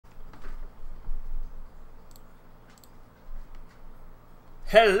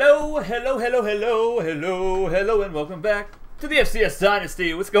Hello, and welcome back to the FCS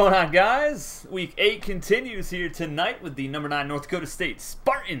Dynasty. What's going on, guys? Week 8 continues here tonight with the number 9 North Dakota State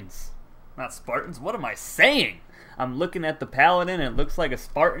Spartans. Not Spartans, what am I saying? I'm looking at the Paladin and it looks like a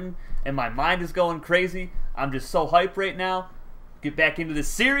Spartan, and my mind is going crazy. I'm just so hyped right now. Get back into this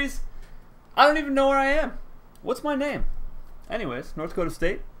series. I don't even know where I am. What's my name? Anyways, North Dakota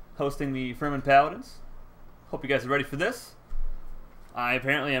State hosting the Furman Paladins. Hope you guys are ready for this. I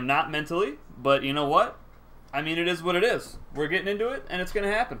apparently am not mentally, but you know what? I mean, it is what it is. We're getting into it, and it's going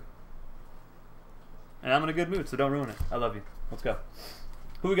to happen. And I'm in a good mood, so don't ruin it. I love you. Let's go.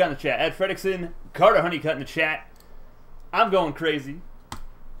 Who we got in the chat? Ed Fredrickson, Carter Honeycutt in the chat. I'm going crazy.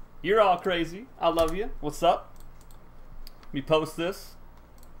 You're all crazy. I love you. What's up? Let me post this.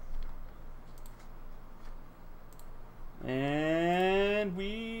 And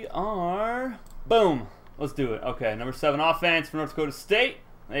we are... Boom. Let's do it. Okay, number 7 offense for North Dakota State.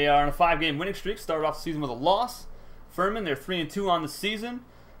 They are on a 5-game winning streak. Started off the season with a loss. Furman, they're 3-2 on the season.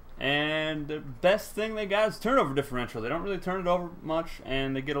 And the best thing they got is turnover differential. They don't really turn it over much,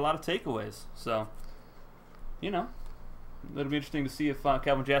 and they get a lot of takeaways. So, you know, it'll be interesting to see if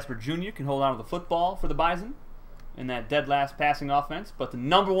Calvin Jasper Jr. can hold on to the football for the Bison in that dead last passing offense. But the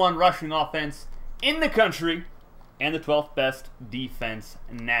number 1 rushing offense in the country and the 12th best defense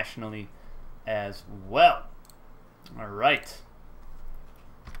nationally as well. All right.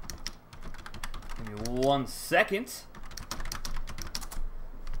 Give me 1 second.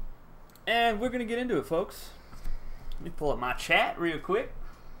 And we're going to get into it, folks. Let me pull up my chat real quick.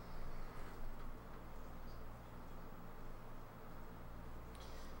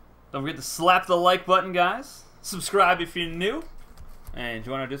 Don't forget to slap the like button, guys. Subscribe if you're new. And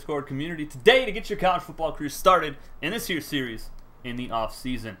join our Discord community today to get your college football career started in this here series in the off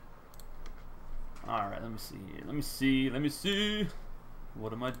season. Alright, let me see here. Let me see.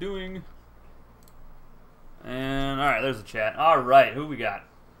 What am I doing? And, alright, there's the chat. Alright, who we got?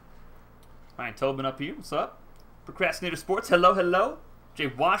 Ryan Tobin up here. What's up? Procrastinator Sports. Hello. Jay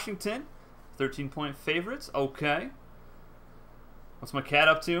Washington. 13-point favorites. Okay. What's my cat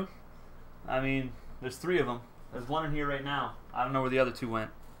up to? I mean, there's 3 of them. There's 1 in here right now. I don't know where the other 2 went,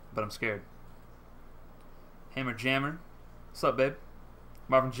 but I'm scared. Hammer Jammer. What's up, babe?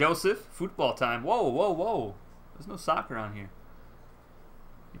 Marvin Joseph, football time. Whoa. There's no soccer on here.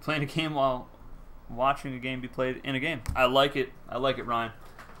 You playing a game while watching a game be played in a game. I like it, Ryan.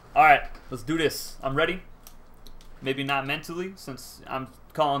 All right, let's do this. I'm ready. Maybe not mentally, since I'm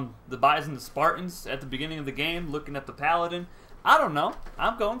calling the Bison the Spartans at the beginning of the game, looking at the Paladin. I don't know.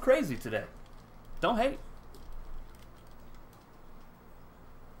 I'm going crazy today. Don't hate.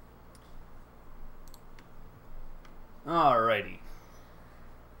 Alrighty.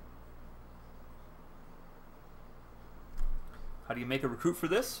 How do you make a recruit for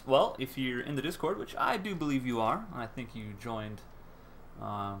this? Well, if you're in the Discord, which I do believe you are, I think you joined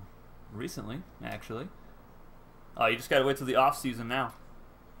recently, actually. You just gotta wait till the off season now.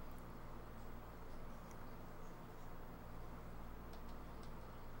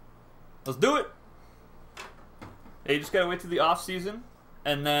 Let's do it. Yeah, you just gotta wait till the off season,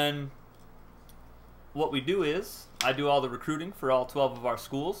 and then what we do is I do all the recruiting for all 12 of our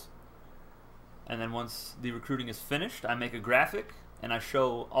schools. And then once the recruiting is finished, I make a graphic and I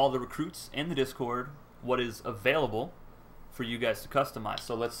show all the recruits in the Discord what is available for you guys to customize.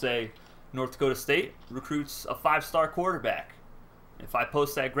 So let's say North Dakota State recruits a 5-star quarterback. If I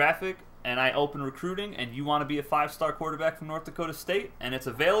post that graphic and I open recruiting and you want to be a 5-star quarterback from North Dakota State and it's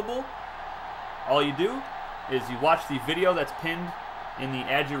available, all you do is you watch the video that's pinned in the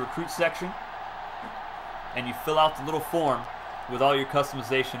Add Your Recruit section and you fill out the little form with all your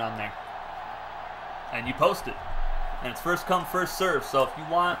customization on there. And you post it. And it's first come, first serve. So if you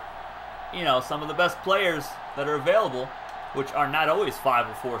want, you know, some of the best players that are available, which are not always 5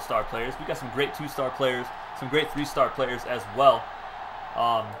 or 4-star players. We got some great 2-star players, some great 3-star players as well.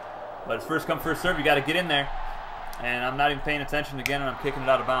 But it's first come, first serve. You got to get in there. And I'm not even paying attention again, and I'm kicking it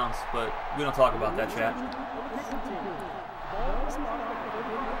out of bounds. But we don't talk about that, chat.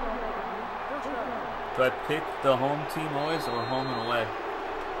 Do I pick the home team always or home and away?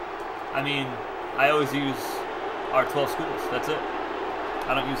 I mean, I always use our 12 schools. That's it.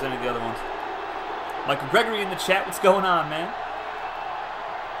 I don't use any of the other ones. Michael Gregory in the chat. What's going on, man?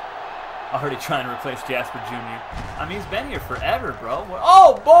 Already trying to replace Jasper Jr. I mean, he's been here forever, bro.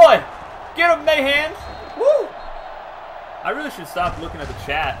 Oh, boy! Get him, Mayhan! Woo! I really should stop looking at the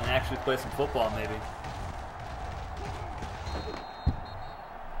chat and actually play some football, maybe.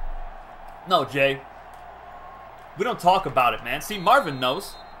 No, Jay. We don't talk about it, man. See, Marvin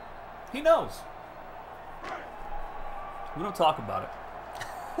knows. He knows. We don't talk about it.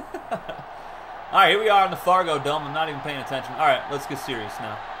 All right, here we are in the Fargo Dome. I'm not even paying attention. All right, let's get serious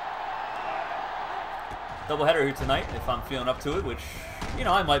now. Doubleheader here tonight, if I'm feeling up to it, which, you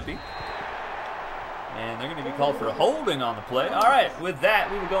know, I might be. And they're going to be called for a holding on the play. All right, with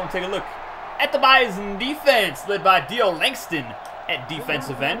that, we will go and take a look at the Bison defense, led by Dio Langston at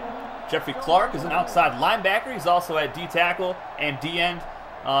defensive end. Jeffrey Clark is an outside linebacker. He's also at D-tackle and D-end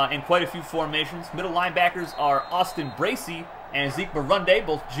in quite a few formations. Middle linebackers are Austin Bracey and Zeke Barunde,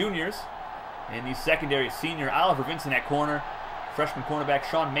 both juniors. In the secondary, senior Oliver Vincent at corner. Freshman cornerback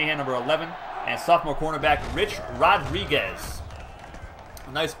Sean Mahan, number 11. And sophomore cornerback Rich Rodriguez.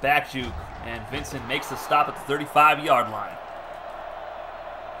 A nice back juke, and Vincent makes the stop at the 35-yard line.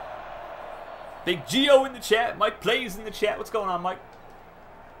 Big Gio in the chat. Mike Plays in the chat. What's going on, Mike?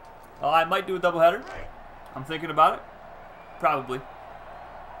 I might do a doubleheader. I'm thinking about it. Probably.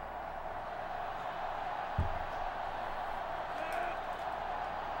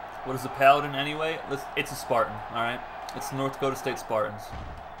 What is a Paladin anyway? It's a Spartan, all right? It's North Dakota State Spartans.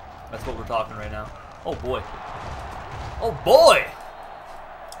 That's what we're talking right now. Oh, boy. Oh, boy!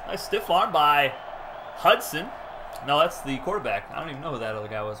 Nice stiff arm by Hudson. No, that's the quarterback. I don't even know who that other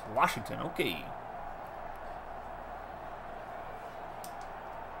guy was. Washington, okay.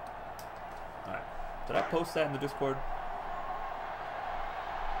 All right. Did I post that in the Discord?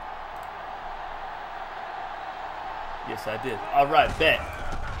 Yes, I did. All right, bet.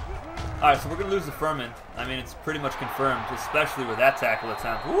 All right, so we're going to lose to Furman. I mean, it's pretty much confirmed, especially with that tackle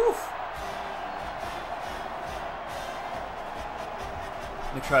attempt. Woof!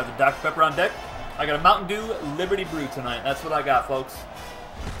 Let me try the Dr. Pepper on deck. I got a Mountain Dew Liberty Brew tonight. That's what I got, folks.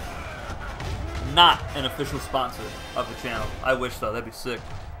 Not an official sponsor of the channel. I wish, though. That'd be sick.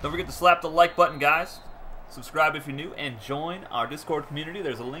 Don't forget to slap the like button, guys. Subscribe if you're new, and join our Discord community.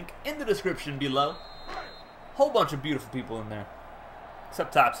 There's a link in the description below. Whole bunch of beautiful people in there.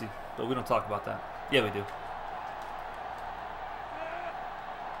 Except Topsy, but we don't talk about that. Yeah, we do.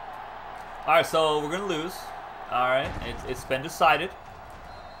 All right, so we're going to lose. All right, it's been decided.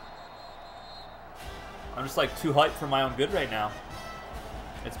 I'm just like too hyped for my own good right now.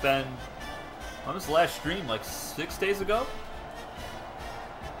 It's been, when was the last stream? Like 6 days ago?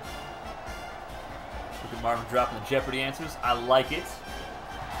 Look at Marvin dropping the Jeopardy answers. I like it.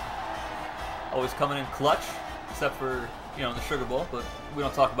 Always coming in clutch, except for, you know, the Sugar Bowl, but we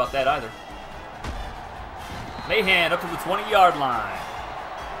don't talk about that either. Mahan up to the 20-yard line.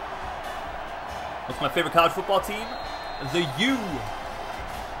 What's my favorite college football team? The U.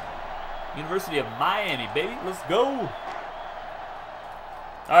 University of Miami, baby. Let's go. All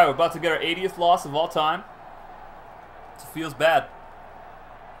right, we're about to get our 80th loss of all time. It feels bad.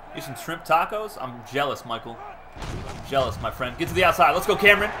 Get some shrimp tacos? I'm jealous, Michael. I'm jealous, my friend. Get to the outside. Let's go,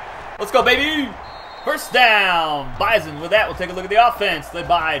 Cameron. Let's go, baby. First down. Bison. With that, we'll take a look at the offense, led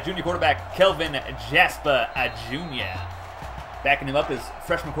by junior quarterback Kelvin Jasper Jr. Backing him up is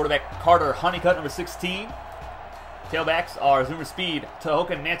freshman quarterback Carter Honeycutt, number 16. Tailbacks are Zoomer Speed,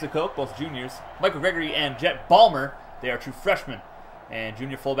 Tahoka Nanticoke, both juniors. Michael Gregory and Jet Balmer, they are true freshmen. And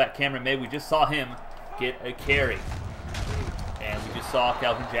junior fullback Cameron May, we just saw him get a carry. And we just saw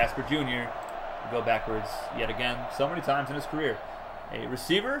Calvin Jasper Jr. go backwards yet again so many times in his career. A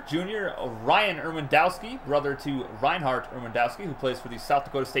receiver, junior Ryan Irwindowski, brother to Reinhardt Irwindowski, who plays for the South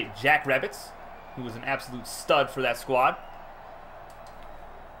Dakota State Jackrabbits, who was an absolute stud for that squad.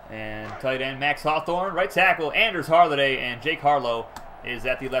 And tight end Max Hawthorne, right tackle Anders Harladay, and Jake Harlow is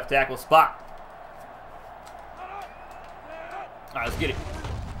at the left tackle spot. All right, let's get it.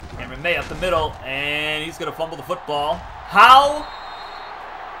 Cameron May up the middle, and he's going to fumble the football. How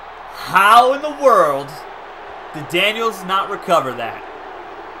in the world did Daniels not recover that?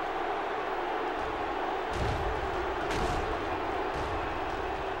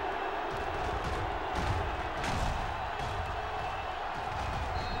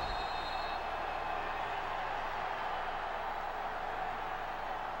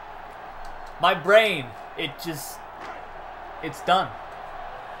 My brain, it's done.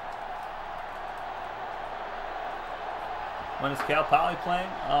 When is Cal Poly playing?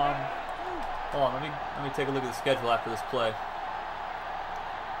 Hold on, let me take a look at the schedule after this play.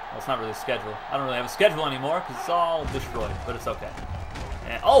 Well, it's not really a schedule. I don't really have a schedule anymore because it's all destroyed, but it's okay.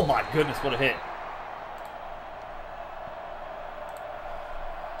 And oh my goodness, what a hit!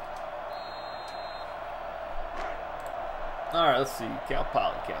 All right, let's see. Cal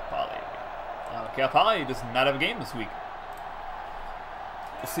Poly. Cal Poly does not have a game this week.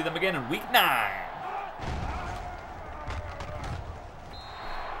 We'll see them again in week 9.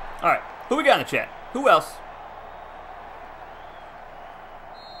 All right, who we got in the chat? Who else?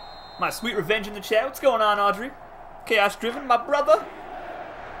 My sweet revenge in the chat. What's going on, Audrey? Chaos Driven, my brother.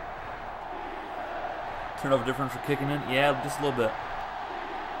 Turnover difference for kicking in? Yeah, just a little bit.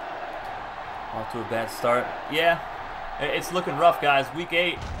 Off to a bad start. Yeah, it's looking rough, guys. Week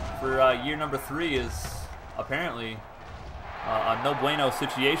 8 for year number 3 is apparently a no bueno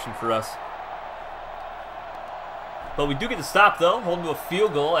situation for us. But we do get to stop, though, holding to a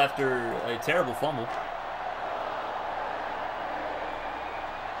field goal after a terrible fumble.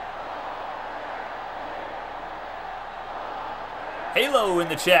 Halo in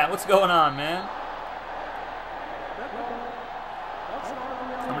the chat. What's going on, man?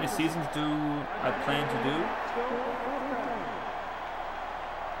 How many seasons do I plan to do?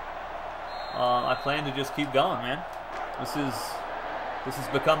 I plan to just keep going, man. This has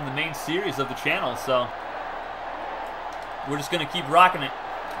become the main series of the channel, so we're just gonna keep rocking it.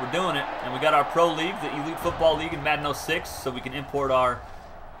 We're doing it, and we got our pro league, the Elite Football League in Madden 06, so we can import our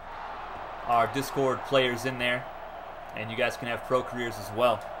Discord players in there, and you guys can have pro careers as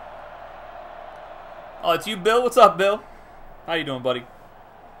well. Oh, it's you, Bill. What's up, Bill? How you doing, buddy?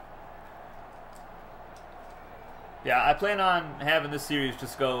 Yeah, I plan on having this series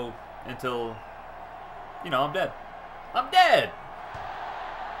just go until, you know, I'm dead. I'm dead!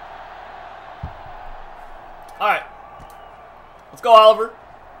 Alright. Let's go, Oliver.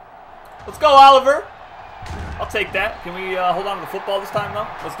 Let's go, Oliver! I'll take that. Can we hold on to the football this time, though?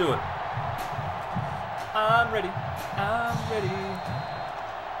 Let's do it. I'm ready. I'm ready.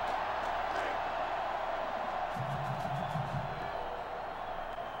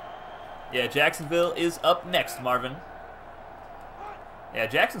 Yeah, Jacksonville is up next, Marvin. Yeah,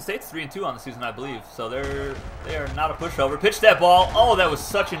 Jackson State's 3-2 on the season, I believe. So they are not a pushover. Pitch that ball. Oh, that was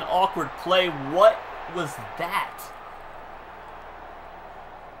such an awkward play. What was that?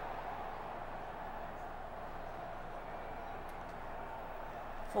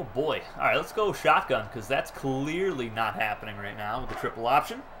 Oh boy. All right, let's go shotgun, because that's clearly not happening right now with the triple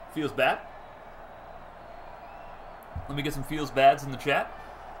option. Feels bad. Let me get some feels bads in the chat.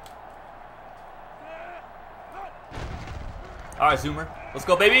 All right, Zoomer. Let's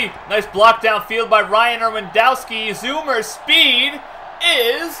go, baby. Nice block downfield by Ryan Erwindowski. Zoomer's speed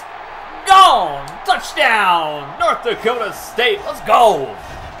is gone. Touchdown, North Dakota State. Let's go.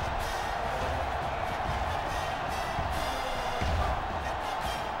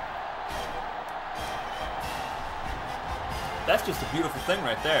 That's just a beautiful thing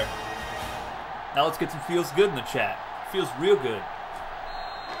right there. Now let's get some feels good in the chat. Feels real good.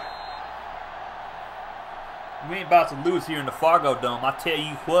 We ain't about to lose here in the Fargo Dome. I tell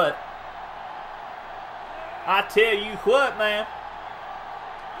you what. I tell you what, man.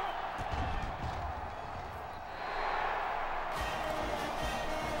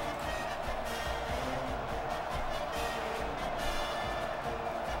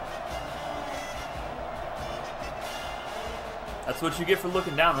 That's what you get for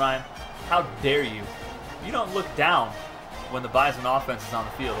looking down, Ryan. How dare you? You don't look down when the Bison offense is on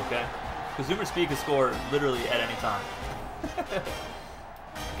the field, okay? Because Zoomer Speed can score literally at any time.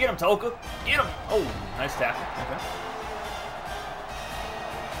 Get him, Toka. Get him. Oh, nice tackle. Okay.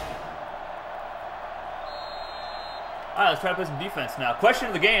 All right, let's try to play some defense now. Question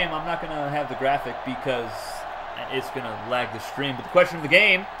of the game. I'm not going to have the graphic because it's going to lag the stream. But the question of the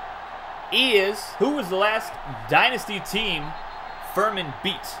game is, who was the last Dynasty team Furman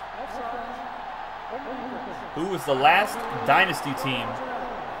beat? Who was the last Dynasty team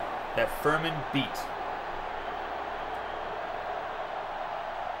that Furman beat?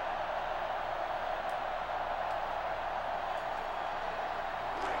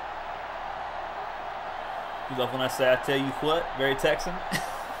 You love when I say I tell you what? Very Texan.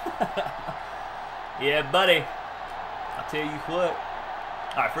 Yeah, buddy. I tell you what.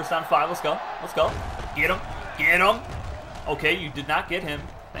 All right, first down 5. Let's go. Let's go. Get him. Get him. Okay, you did not get him.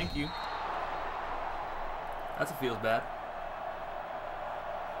 Thank you. That's a feels bad.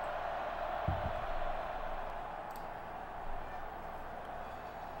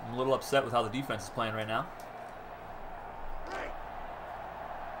 I'm a little upset with how the defense is playing right now.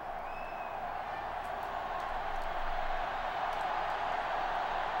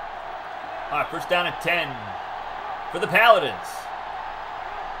 All right, first down at 10 for the Paladins.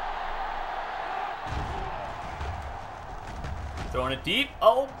 Throwing it deep.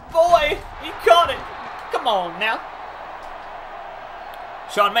 Oh, boy. He caught it. Come on now.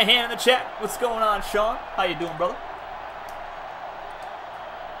 Sean Mahan in the chat. What's going on, Sean? How you doing, brother?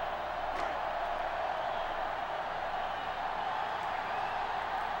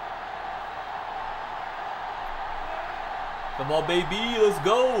 Come on, baby. Let's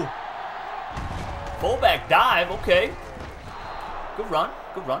go. Fullback dive. Okay. Good run.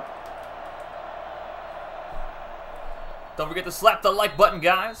 Good run. Don't forget to slap the like button,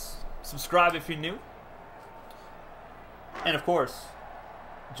 guys. Subscribe if you're new. And of course,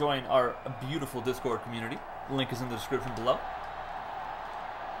 join our beautiful Discord community. Link is in the description below.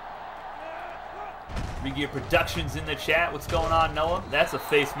 Regear Productions in the chat. What's going on, Noah? That's a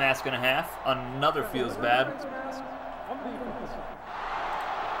face mask and a half. Another feels bad.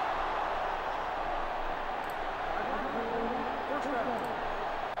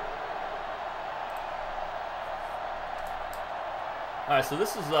 Alright, so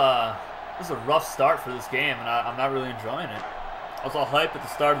this is a rough start for this game, and I'm not really enjoying it. I was all hype at the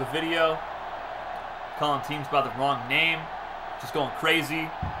start of the video, calling teams by the wrong name, just going crazy,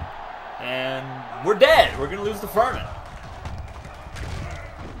 and we're dead. We're going to lose to Furman.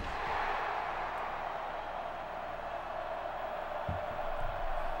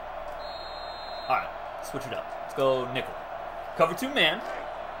 Alright, switch it up. Let's go nickel. Cover 2 man.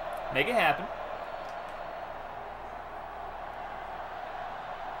 Make it happen.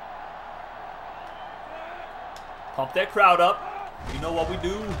 Pump that crowd up. You know what we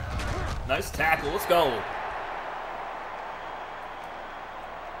do. Nice tackle. Let's go.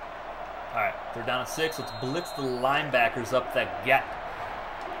 Alright, they're down at 6. Let's blitz the linebackers up that gap.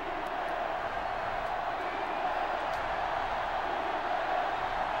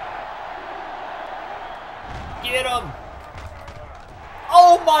 Get him!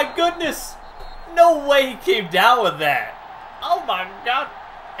 Oh my goodness! No way he came down with that. Oh my God.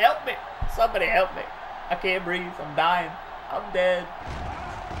 Help me. Somebody help me. I can't breathe. I'm dying. I'm dead.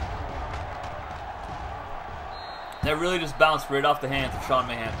 That really just bounced right off the hands of Sean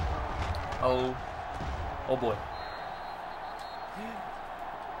Mahan. Oh. Oh boy.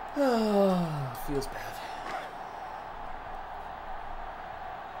 Feels bad.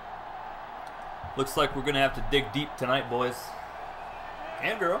 Looks like we're going to have to dig deep tonight, boys.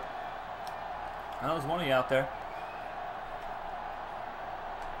 And girl. I know there's one of you out there.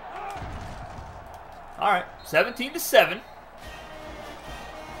 Alright, 17-7.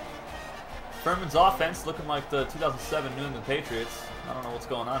 Furman's offense looking like the 2007 New England Patriots. I don't know what's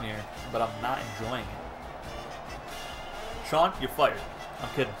going on here, but I'm not enjoying it. Sean, you're fired. I'm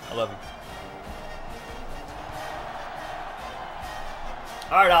kidding. I love you.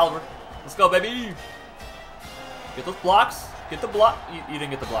 Alright, Oliver. Let's go, baby. Get those blocks. Get the block. You didn't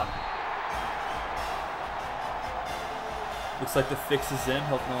get the block. Looks like the fix is in.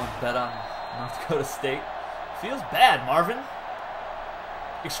 Hope no one bet on North Dakota State. Feels bad, Marvin.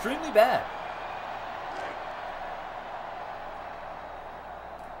 Extremely bad.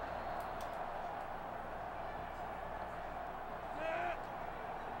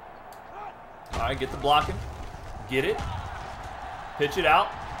 Alright, get the blocking. Get it. Pitch it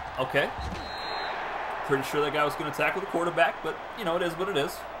out. Okay. Pretty sure that guy was going to tackle the quarterback, but, you know, it is what it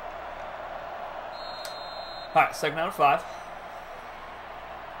is. Alright, second down and 5.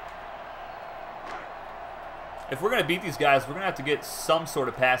 If we're going to beat these guys, we're going to have to get some sort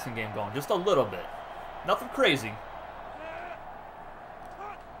of passing game going. Just a little bit. Nothing crazy.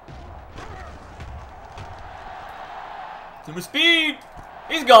 Too much speed.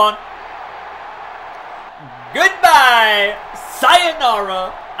 He's gone. Goodbye.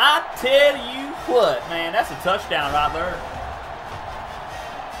 Sayonara. I tell you what, man. That's a touchdown right there.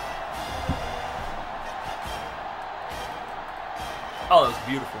 Oh, that was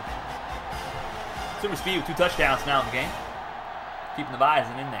beautiful. Super speed with 2 touchdowns now in the game. Keeping the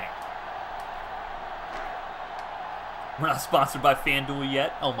Bison in there. We're not sponsored by FanDuel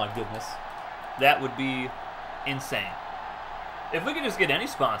yet. Oh my goodness. That would be insane. If we could just get any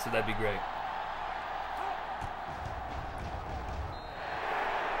sponsor, that'd be great.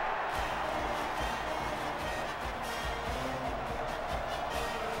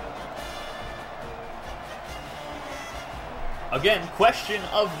 Again, question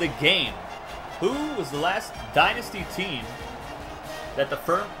of the game. Who was the last Dynasty team that the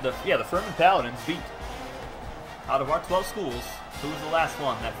Furman Paladins beat? Out of our 12 schools, who was the last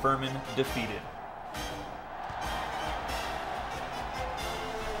one that Furman defeated?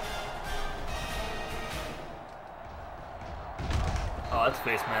 Oh, that's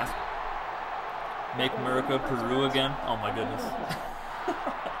face mask. Make America Peru again? Oh my goodness.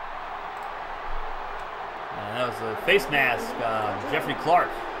 And that was a face mask, Jeffrey Clark.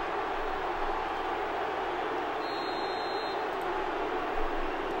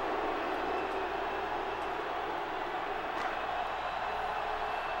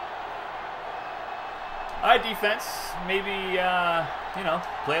 All right, defense. Maybe, you know,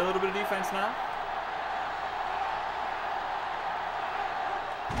 play a little bit of defense now.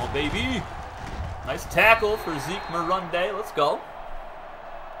 Come on, baby. Nice tackle for Zeke Marunde. Let's go.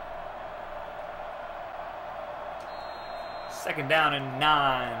 Second down and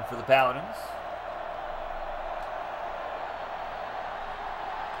 9 for the Paladins.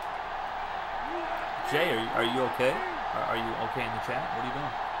 Jay, are you okay? Are you okay in the chat? What are you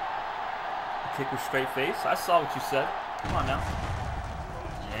doing? Kick with straight face. I saw what you said. Come on now.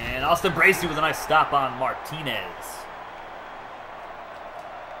 And Austin Bracey with a nice stop on Martinez.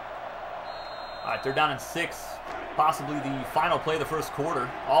 All right, they're down in 6. Possibly the final play of the first quarter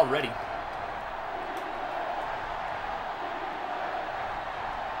already.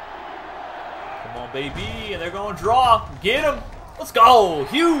 Come on, baby. And they're going to draw. Get him. Let's go.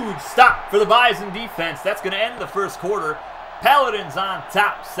 Huge stop for the Bison defense. That's going to end the first quarter. Paladins on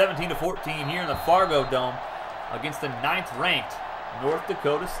top, 17-14 here in the Fargo Dome against the 9th-ranked North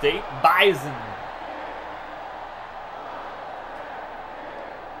Dakota State Bison.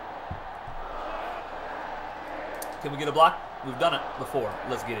 Can we get a block? We've done it before.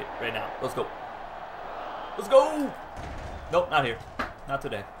 Let's get it right now. Let's go. Let's go. Nope, not here. Not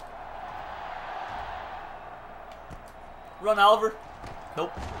today. Run, Oliver.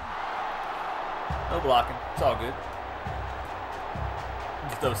 Nope. No blocking. It's all good.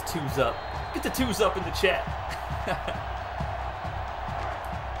 Get those 2s up. Get the 2s up in the chat.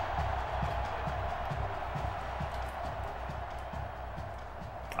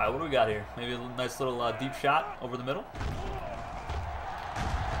 All right, what do we got here? Maybe a nice little deep shot over the middle.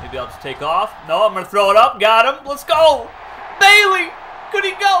 Maybe I'll just take off. No, I'm going to throw it up. Got him. Let's go. Bailey. Could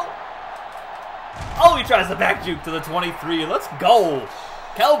he go? Oh, he tries the back juke to the 23. Let's go.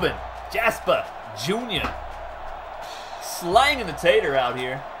 Kelvin Jasper Jr. slanging the tater out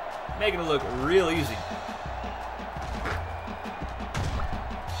here. Making it look real easy.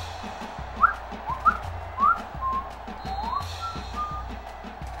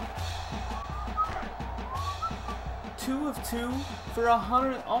 Two of 2 for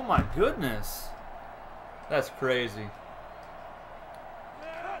 100. Oh my goodness. That's crazy.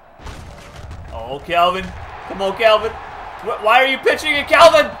 Oh, Calvin. Come on, Calvin. Why are you pitching it,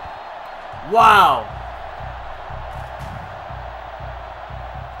 Calvin? Wow.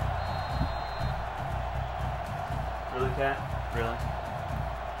 Really, cat? Really?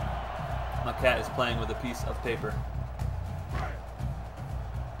 My cat is playing with a piece of paper.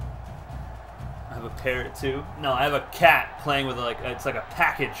 I have a parrot too. No, I have a cat playing with it's like a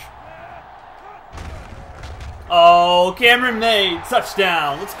package. Oh, Cameron May,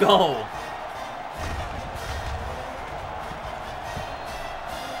 touchdown. Let's go.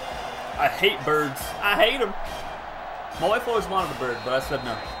 I hate birds. I hate them. My wife always wanted a bird, but I said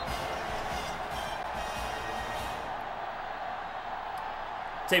no.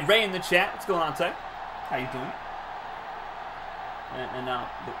 Say Ray in the chat. What's going on, Tay? How you doing? And now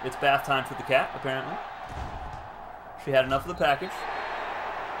it's bath time for the cat, apparently. She had enough of the package.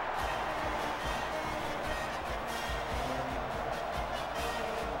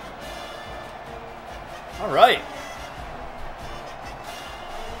 All right.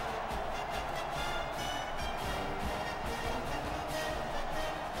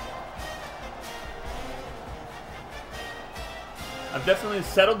 I've definitely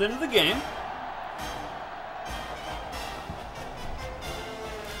settled into the game.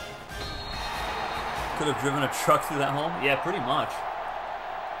 Could have driven a truck through that home. Yeah, pretty much.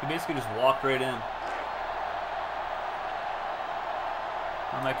 He basically just walked right in.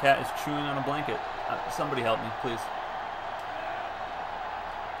 Oh, my cat is chewing on a blanket. Somebody help me, please.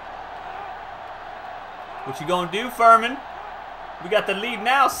 What you gonna do, Furman? We got the lead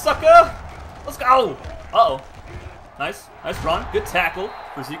now, sucker! Let's go! Uh-oh. Nice. Nice run. Good tackle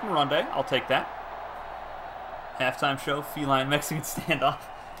for Zeke Morunde. I'll take that. Halftime show, feline Mexican standoff.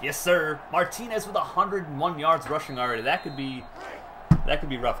 Yes, sir. Martinez with 101 yards rushing already. That could be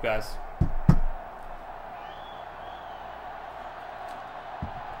rough, guys.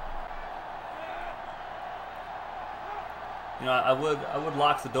 You know, I would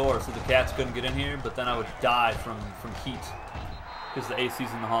lock the door so the cats couldn't get in here, but then I would die from heat because the AC's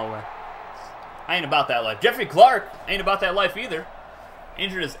in the hallway. I ain't about that life. Jeffrey Clark ain't about that life either.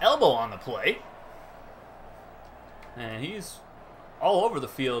 Injured his elbow on the play. And he's all over the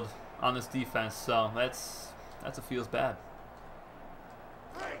field on this defense, so that's a feels bad.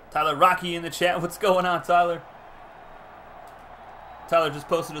 Tyler Rocky in the chat. What's going on, Tyler? Tyler just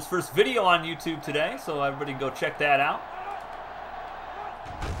posted his first video on YouTube today, so everybody go check that out.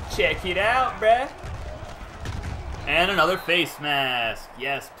 Check it out, bruh. And another face mask.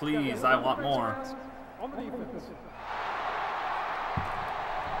 Yes, please. I want more.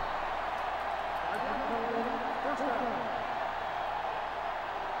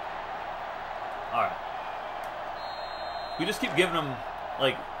 Alright. We just keep giving them,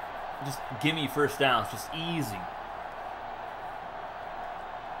 like, just gimme first downs. Just easy.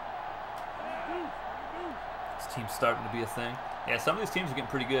 This team's starting to be a thing. Yeah, some of these teams are getting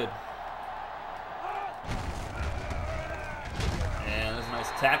pretty good.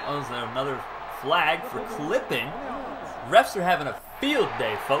 tackle. Is there another flag for clipping? Refs are having a field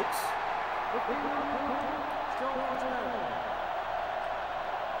day, folks.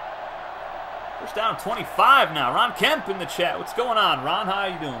 First down 25 now. Ron Kemp in the chat. What's going on, Ron? How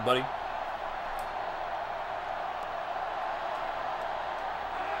you doing, buddy?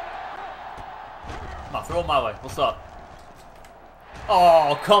 Come on, throw it my way. What's up?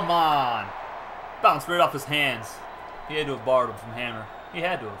 Oh, come on. Bounced right off his hands. He had to have borrowed him from Hammer. He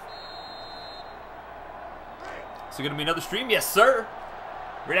had to have. Is it going to be another stream? Yes, sir.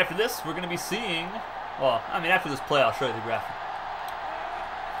 Right after this, we're going to be seeing... Well, I mean, after this play, I'll show you the graphic.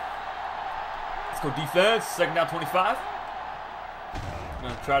 Let's go defense. Second down 25. I'm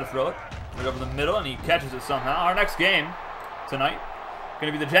going to try to throw it right over the middle, and he catches it somehow. Our next game tonight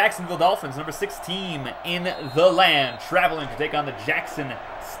going to be the Jacksonville Dolphins, number 6 team in the land, traveling to take on the Jackson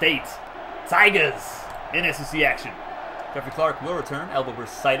State Tigers in SEC action. Jeffrey Clark will return, elbow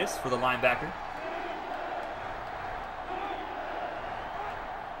bursitis for the linebacker.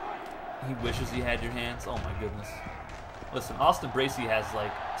 He wishes he had your hands. Oh my goodness. Listen, Austin Bracey has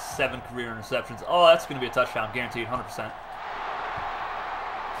like 7 career interceptions. Oh, that's going to be a touchdown, guaranteed, 100%.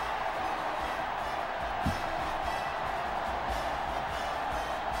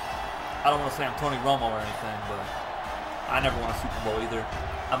 I don't want to say I'm Tony Romo or anything, but I never won a Super Bowl either.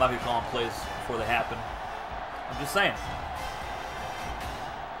 I'm out here calling plays before they happen. I'm just saying.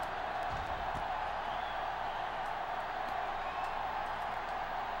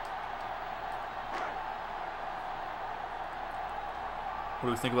 What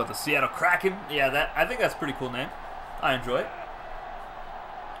do we think about the Seattle Kraken? Yeah, I think that's a pretty cool name. I enjoy it.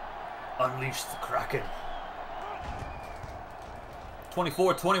 Unleash the Kraken.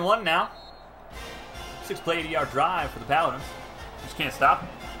 24-21 now. 6-play 80-yard drive for the Paladins. Just can't stop him.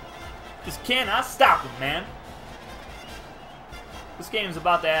 Just cannot stop him, man. This game's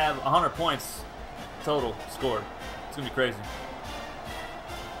about to have 100 points total scored. It's going to be crazy.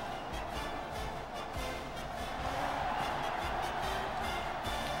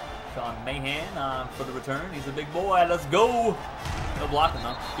 Sean Mahan for the return. He's a big boy. Let's go. No blocking,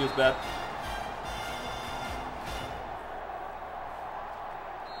 though. Feels bad.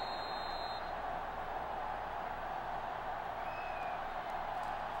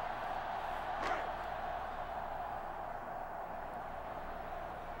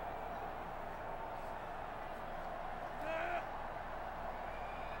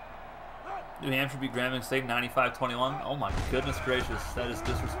 New Hampshire beat Grambling State 95-21. Oh my goodness gracious, that is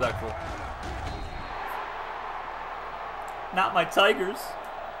disrespectful. Not my Tigers.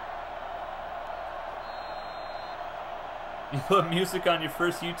 You put music on your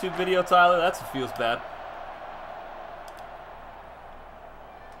first YouTube video, Tyler? That feels bad.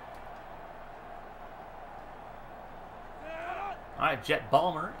 All right, Jet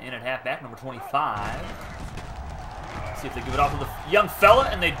Balmer in at halfback, number 25. See if they give it off to the young fella,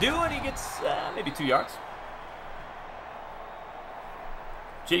 and they do, and he gets maybe 2 yards.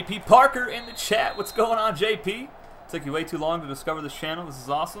 JP Parker in the chat. What's going on, JP? Took you way too long to discover this channel. This is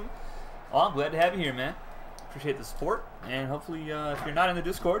awesome. Well, I'm glad to have you here, man. Appreciate the support, and hopefully, if you're not in the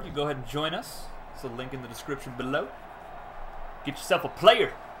Discord, you go ahead and join us. There's a link in the description below. Get yourself a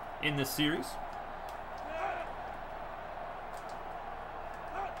player in this series.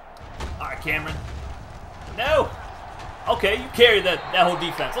 All right, Cameron. No. Okay, you carry that whole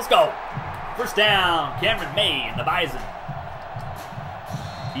defense. Let's go. First down, Cameron May and the Bison.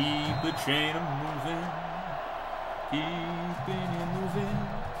 Keep the chain moving. Keeping it moving.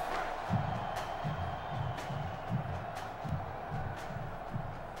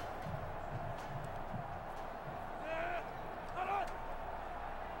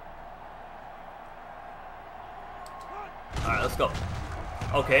 All right, let's go.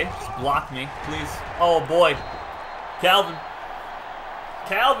 Okay, just block me, please. Oh boy. Calvin.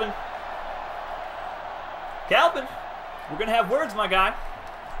 Calvin. Calvin. We're going to have words, my guy.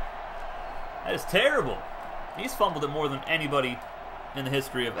 That is terrible. He's fumbled it more than anybody in the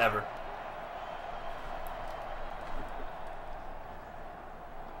history of ever.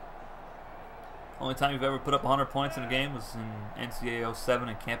 Only time you've ever put up 100 points in a game was in NCAA 07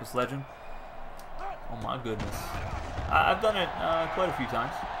 and Campus Legend. Oh my goodness. I've done it quite a few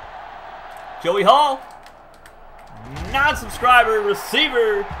times. Joey Hall. Non-subscriber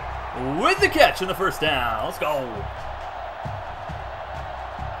receiver with the catch in the first down. Let's go.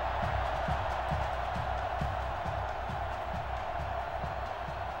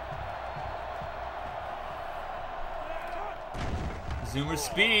 Zoomer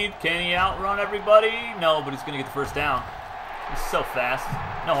speed. Can he outrun everybody? No, but he's going to get the first down. He's so fast.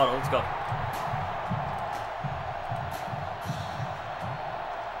 No huddle. Let's go.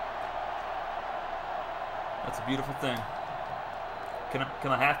 That's a beautiful thing. Can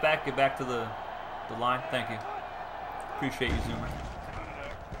a halfback get back to the line? Thank you. Appreciate you, Zoomer.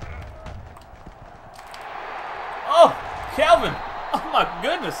 Oh, Calvin! Oh my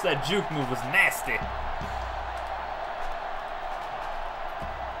goodness, that juke move was nasty.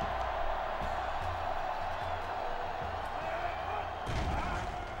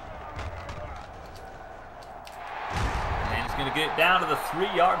 And he's going to get down to the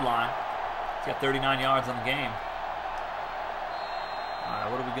 3-yard line. He's got 39 yards on the game. All right,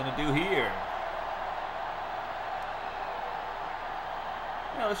 what are we going to do here?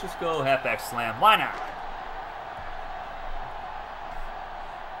 Yeah, let's just go halfback slam. Why not?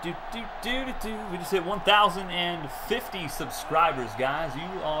 We just hit 1,050 subscribers, guys.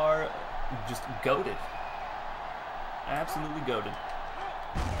 You are just goated. Absolutely goated.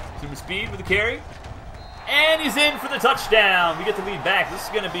 Super speed with the carry. And he's in for the touchdown. We get the lead back. This is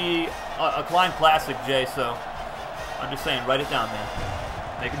going to be a Cline classic, Jay, so I'm just saying, write it down, man.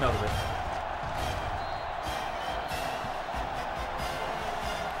 Make a note of it.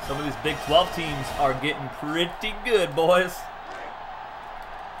 Some of these Big 12 teams are getting pretty good, boys.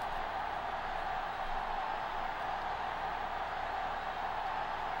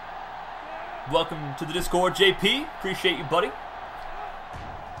 Welcome to the Discord, JP. Appreciate you, buddy.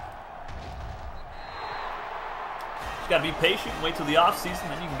 Just gotta be patient, wait till the off-season,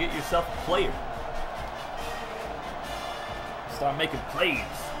 then you can get yourself a player. Start making plays.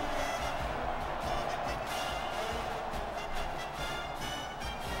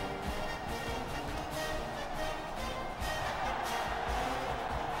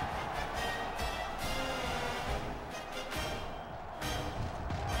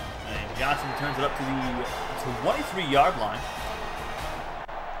 Johnson turns it up to the 23-yard line.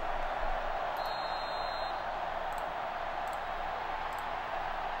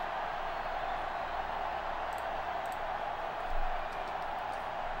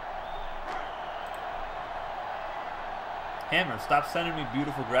 Hammer, stop sending me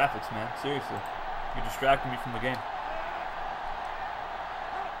beautiful graphics, man. Seriously. You're distracting me from the game.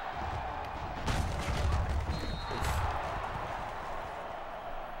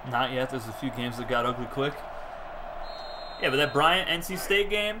 Not yet. There's a few games that got ugly quick. Yeah, but that Bryant NC State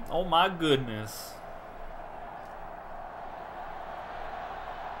game, oh my goodness.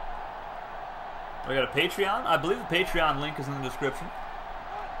 We got a Patreon. I believe the Patreon link is in the description.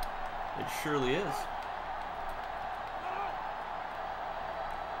 It surely is.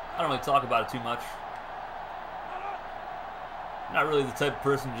 I don't really talk about it too much. I'm not really the type of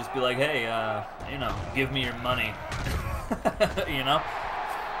person to just be like, hey, you know, give me your money. You know?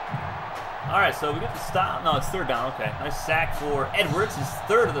 Alright, so we get the stop. No, it's 3rd down. Okay. Nice sack for Edwards. His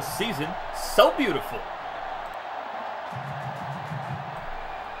 3rd of the season. So beautiful.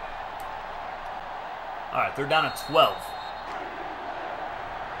 Alright, 3rd down at 12.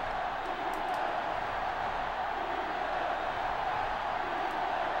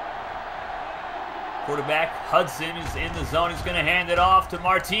 Quarterback Hudson is in the zone. He's going to hand it off to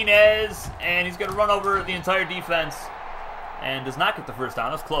Martinez. And he's going to run over the entire defense. And does not get the 1st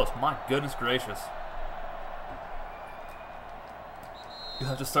down. That's close. My goodness gracious. You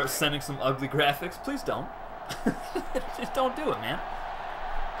have to start sending some ugly graphics. Please don't. Just don't do it, man.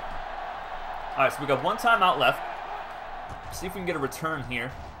 Alright, so we got 1 timeout left. See if we can get a return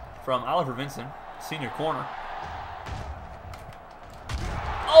here from Oliver Vincent, senior corner.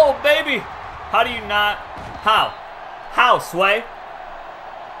 Oh, baby! How do you not? How? How, Sway?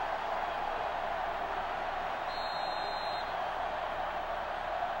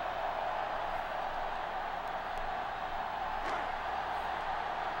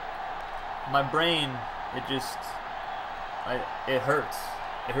 My brain, it just, it hurts.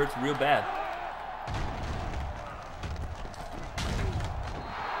 It hurts real bad.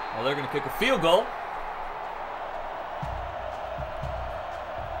 Well, they're going to kick a field goal.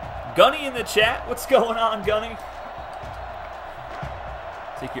 Gunny in the chat. What's going on, Gunny?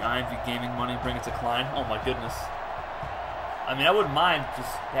 Take your IMV gaming money, bring it to Cline. Oh, my goodness. I mean, I wouldn't mind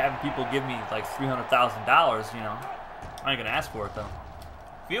just having people give me like $300,000, you know. I ain't going to ask for it, though.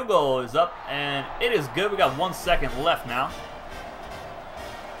 Field goal is up, and it is good. We got 1 second left now.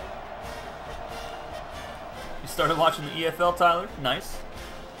 You started watching the EFL, Tyler? Nice.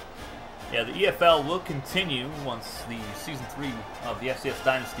 Yeah, the EFL will continue once the Season 3 of the FCS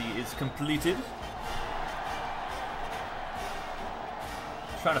Dynasty is completed.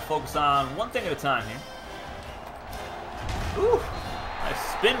 Trying to focus on one thing at a time here. Ooh, nice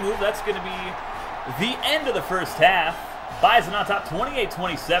spin move. That's going to be the end of the 1st half. Bison on top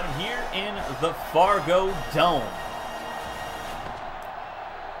 28-27 here in the Fargo Dome.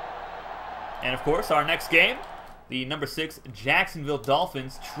 And of course, our next game, the number 6 Jacksonville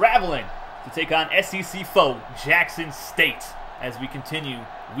Dolphins traveling to take on SEC foe Jackson State as we continue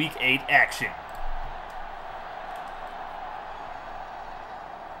Week 8 action.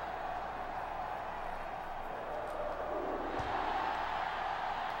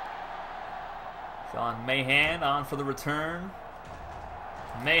 Sean Mahan on for the return.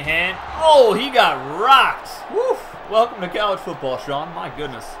 Mahan. Oh, he got rocked. Woo. Welcome to college football, Sean. My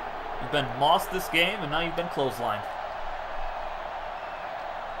goodness. You've been mossed this game, and now you've been clotheslined.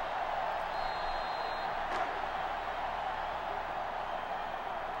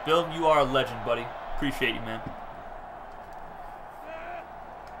 Bill, you are a legend, buddy. Appreciate you, man.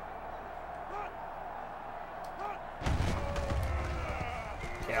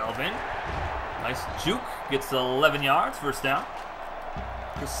 Calvin. Nice juke. Gets 11 yards. First down.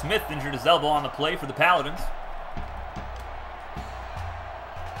 Chris Smith injured his elbow on the play for the Paladins.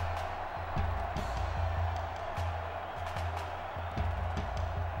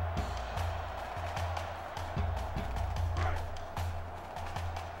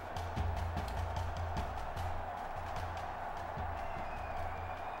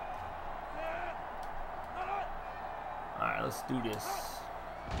 Alright, let's do this.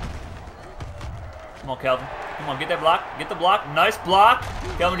 Come on, Calvin. Come on, get that block. Get the block. Nice block.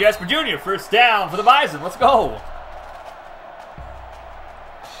 Calvin Jasper Jr., first down for the Bison. Let's go.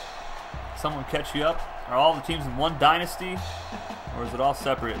 Someone catch you up. Are all the teams in one dynasty? Or is it all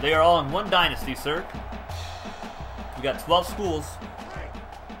separate? They are all in one dynasty, sir. We got 12 schools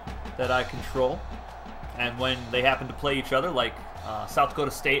that I control. And when they happen to play each other, like South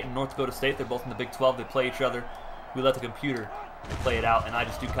Dakota State and North Dakota State, they're both in the Big 12. They play each other. We let the computer play it out, and I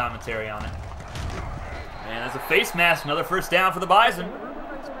just do commentary on it. And there's a face mask, another first down for the Bison.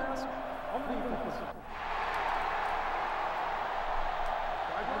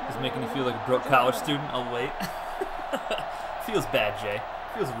 It's making you feel like a broke college student. Oh, wait. Feels bad, Jay.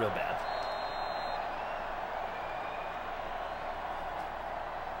 Feels real bad.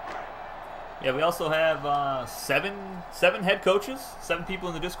 Yeah, we also have seven head coaches, 7 people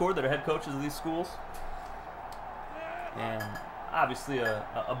in the Discord that are head coaches of these schools. And obviously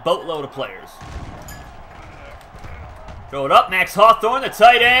a boatload of players. Throw it up, Max Hawthorne, the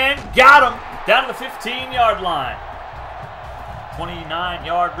tight end. Got him! Down to the 15-yard line.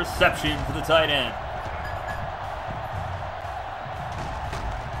 29-yard reception for the tight end.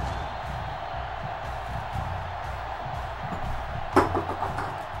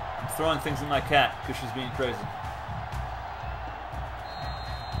 I'm throwing things at my cat because she's being crazy.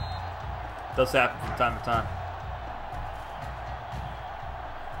 Does happen from time to time.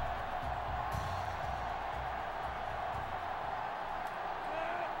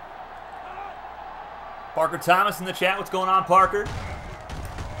 Parker Thomas in the chat. What's going on, Parker?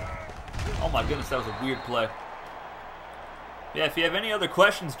 Oh my goodness, that was a weird play. Yeah, if you have any other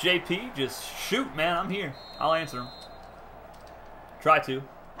questions, JP, just shoot, man. I'm here. I'll answer them. Try to.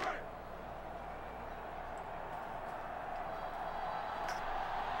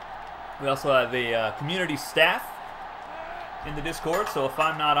 We also have a community staff in the Discord, so if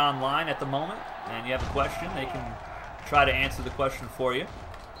I'm not online at the moment and you have a question, they can try to answer the question for you.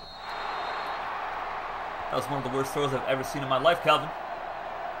 That was one of the worst throws I've ever seen in my life, Calvin.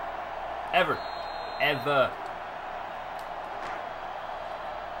 Ever. Ever.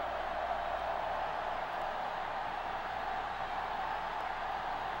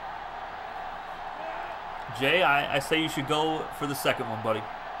 Jay, I say you should go for the second one, buddy.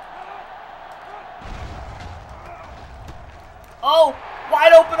 Oh,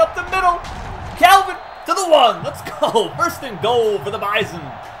 wide open up the middle. Calvin to the 1. Let's go. First and goal for the Bison.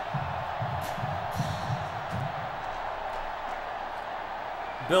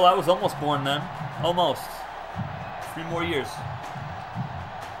 Bill, I was almost born then. Almost. 3 more years.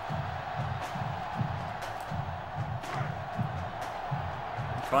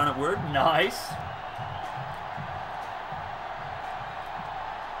 Infinite word. Nice.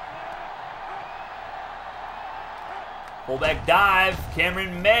 Fullback dive.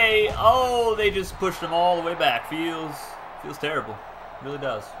 Cameron May. Oh, they just pushed him all the way back. Feels terrible. Really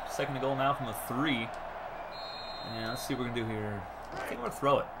does. Second to goal now from a 3. And let's see what we're going to do here. I think I'm going to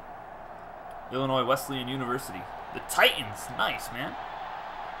throw it. Illinois Wesleyan University. The Titans. Nice, man.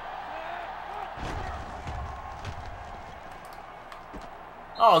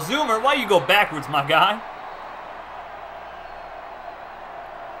 Oh, Zoomer, why you go backwards, my guy?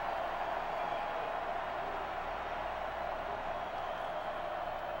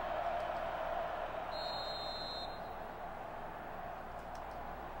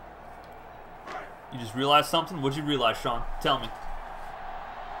 You just realized something? What'd you realize, Sean? Tell me.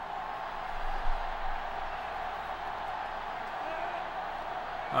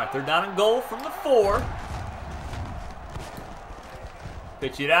 All right, third down and goal from the 4.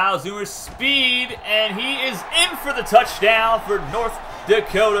 Pitch it out, Zoomer speed, and he is in for the touchdown for North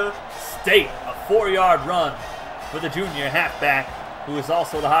Dakota State. A 4-yard run for the junior halfback, who is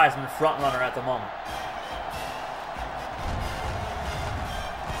also the Heisman frontrunner at the moment.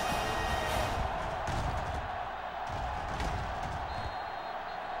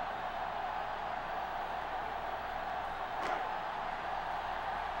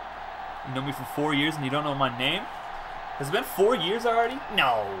 You know me for 4 years and you don't know my name? Has it been 4 years already?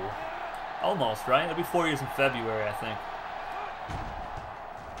 No. Almost, right? It'll be 4 years in February, I think.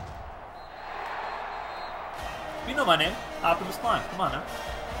 You know my name. Optimus Cline. Come on now.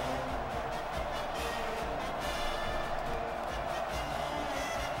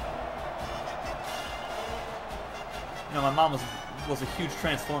 You know, my mom was a huge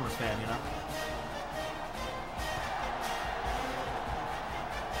Transformers fan, you know?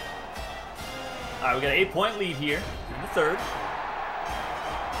 Alright, we got an 8-point lead here in the third.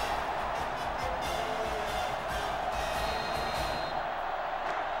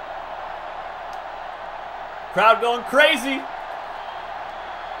 Crowd going crazy.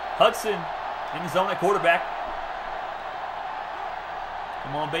 Hudson in his zone at quarterback.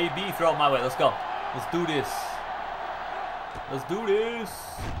 Come on, baby. Throw it my way. Let's go. Let's do this. Let's do this.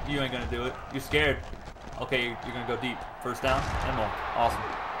 You ain't going to do it. You're scared. Okay, you're going to go deep. First down and more. Awesome.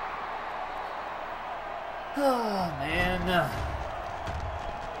 Oh, man.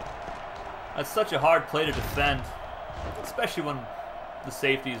 That's such a hard play to defend, especially when the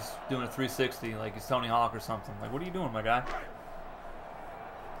safety's doing a 360 like he's Tony Hawk or something. Like, what are you doing, my guy?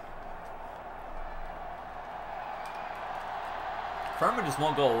 Furman just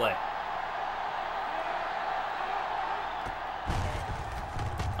won't go away.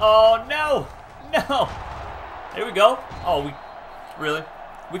 Oh, no! No! There we go. Oh, really?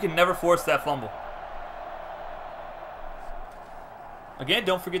 We can never force that fumble. Again,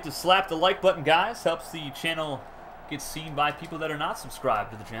 don't forget to slap the like button, guys. Helps the channel get seen by people that are not subscribed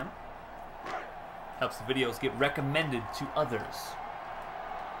to the channel. Helps the videos get recommended to others.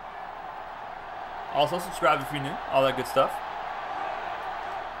 Also, subscribe if you're new. All that good stuff.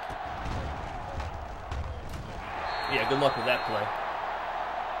 Yeah, good luck with that play.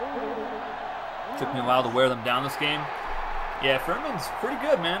 Took me a while to wear them down this game. Yeah, Furman's pretty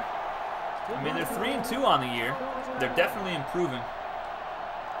good, man. I mean, they're 3-2 on the year. They're definitely improving.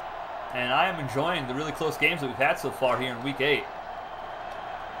 And I am enjoying the really close games that we've had so far here in Week 8.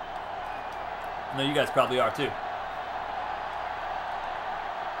 I know you guys probably are too.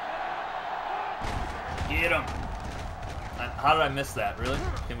 Get him. How did I miss that, really?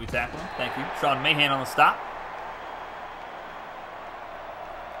 Can we tackle him? Thank you. Sean Mahan on the stop.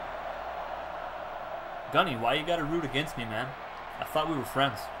 Gunny, why you gotta root against me, man? I thought we were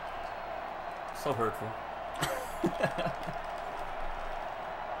friends. So hurtful.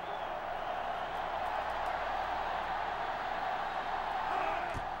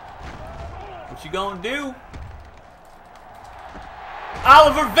 What you gonna do?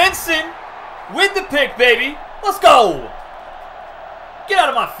 Oliver Vincent with the pick, baby. Let's go. Get out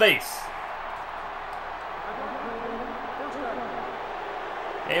of my face.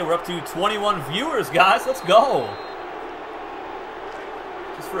 Hey, we're up to 21 viewers, guys. Let's go.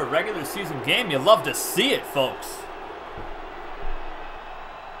 Just for a regular season game, you love to see it, folks.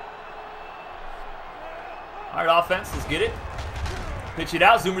 All right, offense, let's get it. Pitch it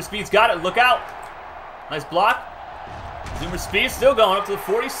out. Zoomer Speed's got it. Look out. Nice block. Zoomer Speed still going up to the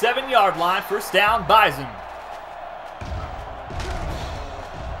 47-yard line. First down, Bison.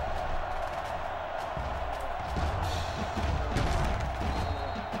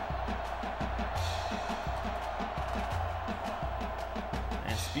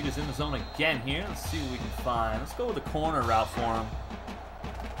 And Speed is in the zone again here. Let's see what we can find. Let's go with the corner route for him.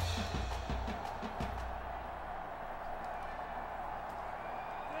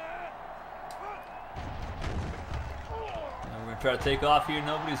 Try to take off here.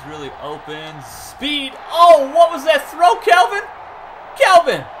 Nobody's really open. Speed. Oh, what was that throw, Kelvin?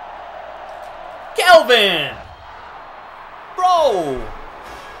 Kelvin! Kelvin! Bro!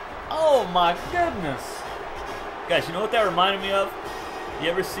 Oh, my goodness. Guys, you know what that reminded me of? You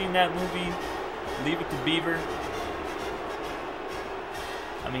ever seen that movie, Leave It to Beaver?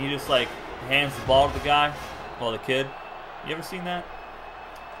 I mean, he just, like, hands the ball to the guy. Well, the kid. You ever seen that?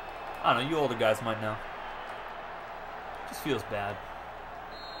 I don't know. You older guys might know. Just feels bad.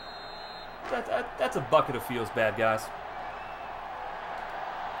 That's a bucket of feels bad, guys.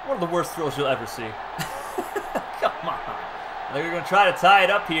 One of the worst throws you'll ever see. Come on. They're going to try to tie it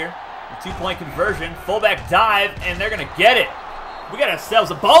up here. A 2-point conversion. Fullback dive, and they're going to get it. We got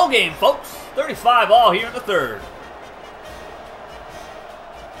ourselves a ball game, folks. 35 all here in the third.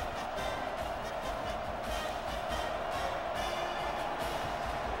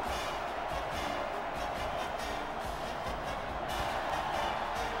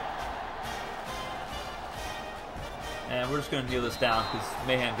 And we're just going to kneel this down because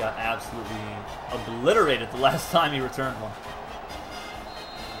Mahan got absolutely obliterated the last time he returned one.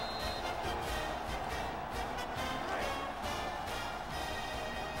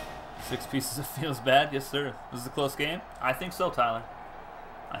 Six pieces of feels bad. Yes, sir. This is a close game? I think so, Tyler.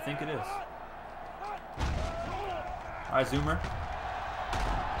 I think it is. All right, Zoomer.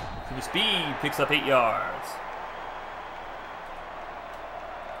 To the speed. Picks up 8 yards.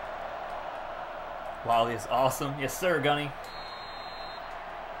 Wally is awesome. Yes, sir, Gunny.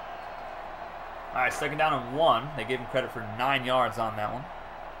 All right, second down and 1. They gave him credit for 9 yards on that one.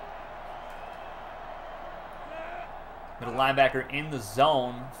 Middle linebacker in the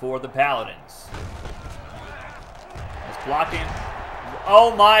zone for the Paladins. He's blocking.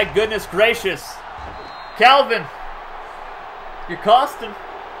 Oh, my goodness gracious. Calvin, you're costing.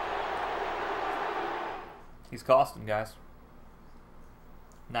 He's costing, guys.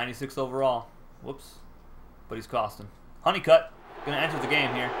 96 overall. Whoops. But he's costing. Honeycutt going to enter the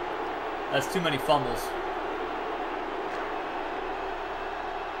game here. That's too many fumbles.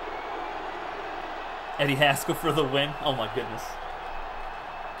 Eddie Haskell for the win. Oh my goodness.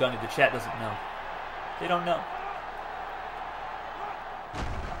 Gunny, the chat doesn't know. They don't know.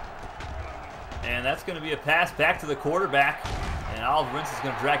 And that's going to be a pass back to the quarterback. And Oliver Rince is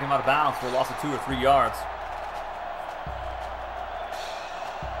going to drag him out of bounds for a loss of 2 or 3 yards.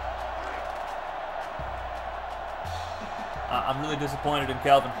 I'm really disappointed in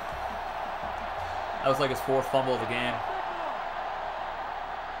Kelvin. That was like his 4th fumble of the game.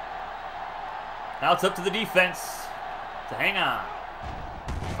 Now it's up to the defense to hang on.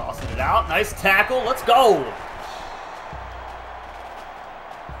 Tossing it out. Nice tackle. Let's go.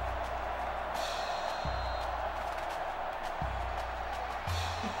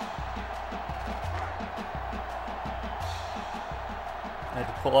 I had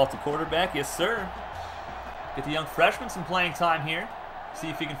to pull off the quarterback. Yes, sir. Get the young freshman some playing time here. See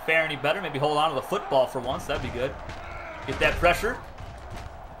if he can fare any better. Maybe hold on to the football for once. That'd be good. Get that pressure.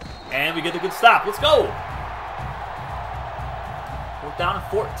 And we get a good stop. Let's go. 4th down and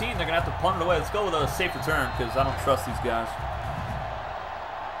 14. They're going to have to punt it away. Let's go with a safe return because I don't trust these guys.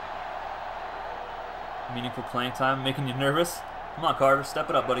 Meaningful playing time. Making you nervous. Come on, Carter. Step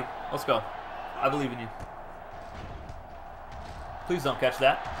it up, buddy. Let's go. I believe in you. Please don't catch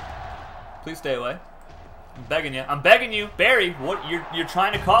that. Please stay away. I'm begging you. I'm begging you. Barry, what you're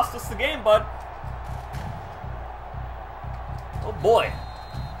trying to cost us the game, bud. Oh, boy.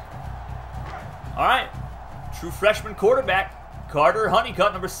 All right. True freshman quarterback Carter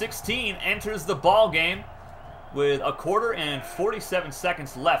Honeycutt, number 16, enters the ball game with 1/4 and 47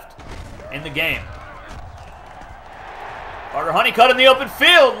 seconds left in the game. Carter Honeycutt in the open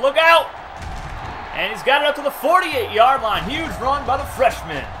field. Look out. And he's got it up to the 48-yard line. Huge run by the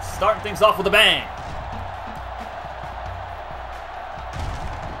freshman. Starting things off with a bang.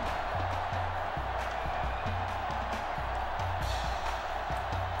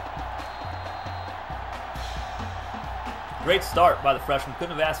 Great start by the freshman.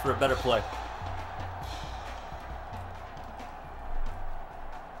 Couldn't have asked for a better play.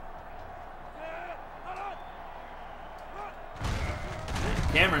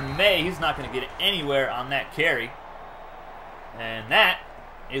 Cameron May, he's not going to get anywhere on that carry. And that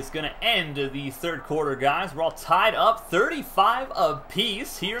is going to end the third quarter, guys. We're all tied up 35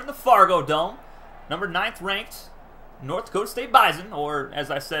 apiece here in the Fargo Dome. Number 9th ranked North Dakota State Bison, or as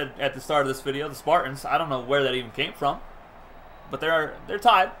I said at the start of this video, the Spartans. I don't know where that even came from. But they're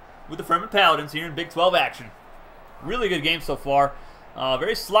tied with the Furman Paladins here in Big 12 action. Really good game so far.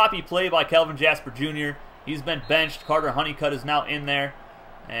 Very sloppy play by Kelvin Jasper Jr. He's been benched. Carter Honeycutt is now in there.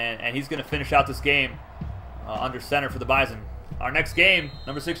 And he's going to finish out this game under center for the Bison. Our next game,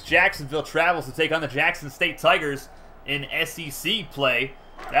 number 6 Jacksonville travels to take on the Jackson State Tigers in SEC play.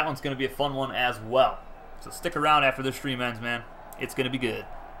 That one's going to be a fun one as well. So stick around after this stream ends, man. It's going to be good.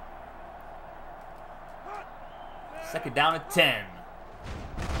 2nd down at 10.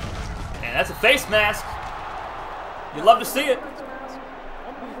 And that's a face mask. You love to see it.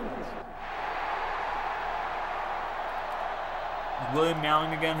 Is William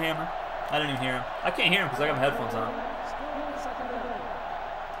meowing again, Hammer? I didn't even hear him. I can't hear him because I got my headphones on.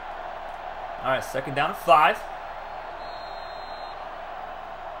 All right, 2nd down at 5.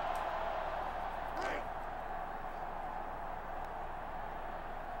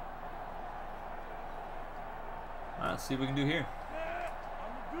 All right, let's see what we can do here.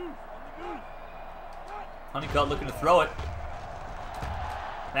 Honeycutt looking to throw it.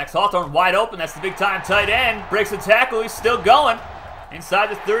 Max Hawthorne wide open. That's the big time tight end. Breaks the tackle. He's still going inside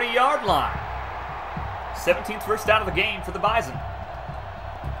the 30-yard line. 17th first down of the game for the Bison.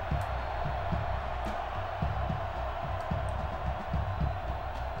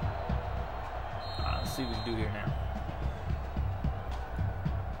 Let's see what we can do here now.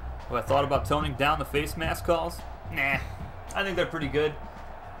 Have I thought about toning down the face mask calls? Nah. I think they're pretty good.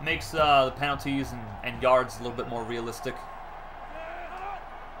 Makes the penalties and yards a little bit more realistic.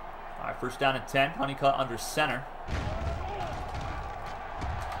 All right, first down and 10. Honeycutt under center.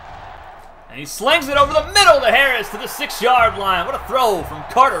 And he slings it over the middle to Harris to the 6-yard line. What a throw from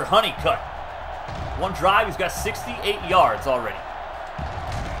Carter Honeycutt. One drive, he's got 68 yards already.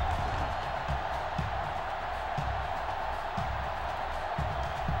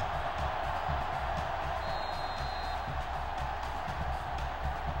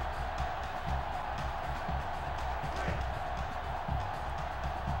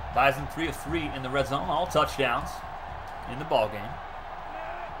 Bison 3 of 3 in the red zone, all touchdowns in the ball game.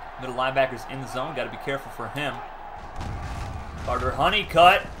 Middle linebackers in the zone, got to be careful for him. Carter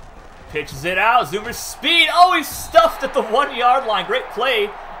Honeycutt pitches it out. Zoomer's speed, oh, he's stuffed at the 1-yard line. Great play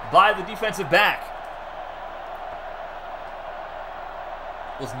by the defensive back.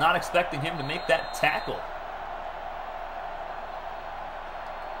 Was not expecting him to make that tackle.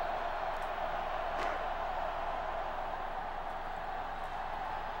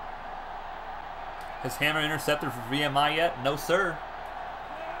 Has Hammer intercepted for VMI yet? No, sir.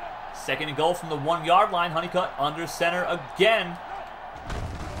 Second and goal from the 1-yard line. Honeycutt under center again.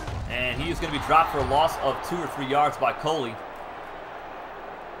 And he is going to be dropped for a loss of 2 or 3 yards by Coley.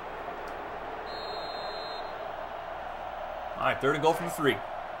 All right, third and goal from the 3.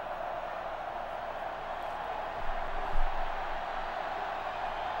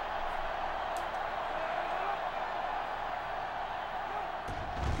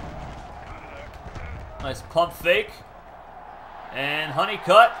 Nice pump fake. And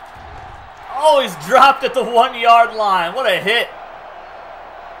Honeycutt. Oh, he's dropped at the 1-yard line. What a hit.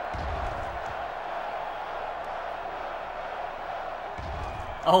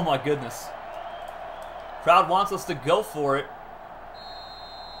 Oh my goodness. Crowd wants us to go for it.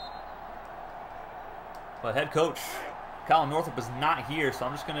 But head coach Colin Northrup is not here, so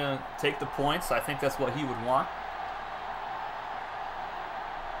I'm just going to take the points. I think that's what he would want.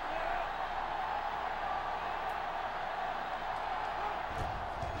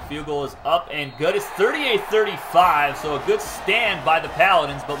 Field goal is up and good. It's 38-35, so a good stand by the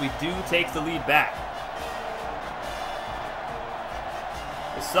Paladins, but we do take the lead back.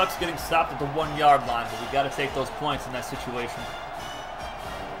 It sucks getting stopped at the 1-yard line, but we got to take those points in that situation.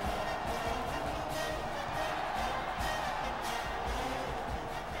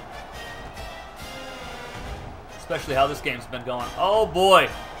 Especially how this game's been going. Oh boy.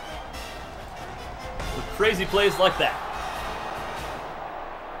 With crazy plays like that.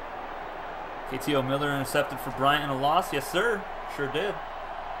 KTO Miller intercepted for Bryant in a loss. Yes, sir. Sure did.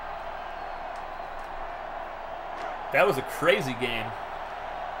 That was a crazy game.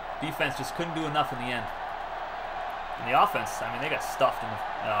 Defense just couldn't do enough in the end. And the offense, I mean, they got stuffed in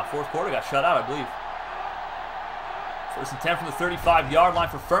the fourth quarter. Got shut out, I believe. First and 10 from the 35-yard line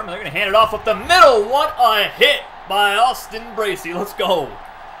for Furman. They're going to hand it off up the middle. What a hit by Austin Bracey. Let's go.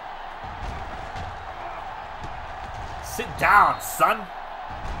 Sit down, son.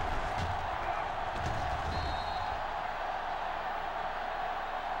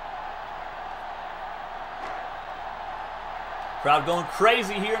 Crowd going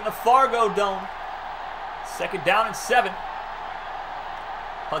crazy here in the Fargo Dome. Second down and 7.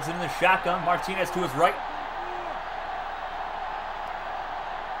 Hudson in the shotgun. Martinez to his right.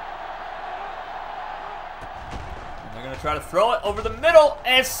 And they're going to try to throw it over the middle.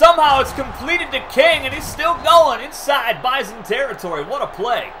 And somehow it's completed to King. And he's still going inside Bison territory. What a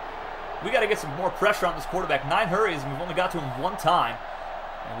play. We got to get some more pressure on this quarterback. 9 hurries, and we've only got to him 1 time.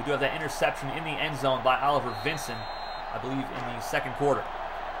 And we do have that interception in the end zone by Oliver Vinson, I believe, in the second quarter.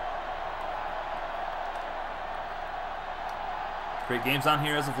 Great games on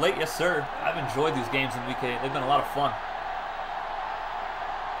here as of late. Yes, sir. I've enjoyed these games in Week 8. They've been a lot of fun.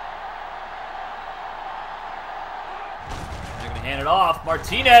 They're going to hand it off.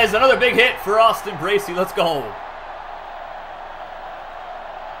 Martinez, another big hit for Austin Bracey. Let's go.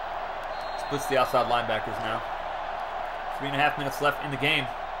 Splits the outside linebackers now. 3.5 minutes left in the game.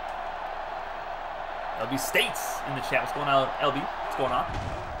 LB States in the chat. What's going on, LB? What's going on?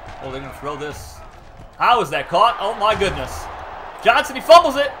 Oh, they're going to throw this. How is that caught? Oh, my goodness. Johnson, he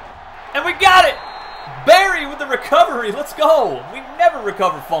fumbles it. And we got it. Barry with the recovery. Let's go. We never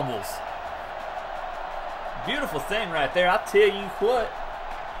recover fumbles. Beautiful thing right there. I tell you what.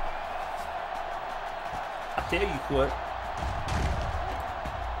 I tell you what.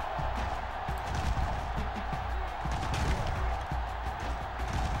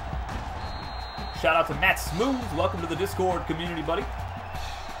 Shout out to Matt Smooth. Welcome to the Discord community, buddy.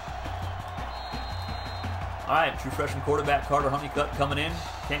 All right, true freshman quarterback Carter Honeycutt coming in.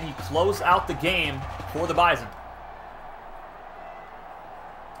 Can he close out the game for the Bison?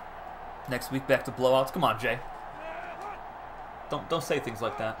 Next week, back to blowouts. Come on, Jay. Don't say things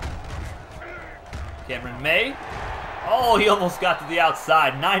like that. Cameron May. Oh, he almost got to the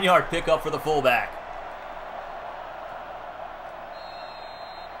outside. 9-yard pickup for the fullback.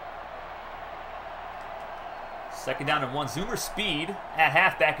 Second down and 1. Zoomer Speed at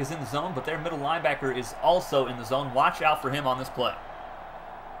halfback is in the zone, but their middle linebacker is also in the zone. Watch out for him on this play.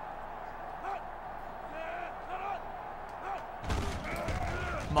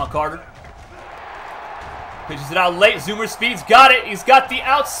 Come on, Carter. Pitches it out late. Zoomer Speed's got it. He's got the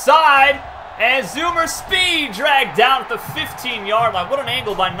outside. And Zoomer Speed dragged down at the 15-yard line. What an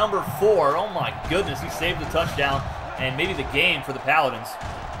angle by number 4. Oh, my goodness. He saved the touchdown and maybe the game for the Paladins.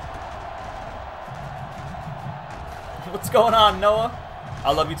 What's going on, Noah?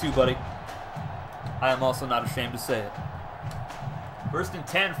 I love you too, buddy. I am also not ashamed to say it. First and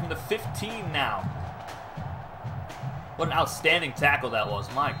 10 from the 15 now. What an outstanding tackle that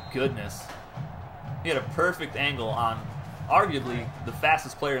was. My goodness. He had a perfect angle on arguably the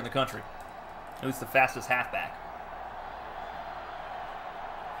fastest player in the country. At least the fastest halfback.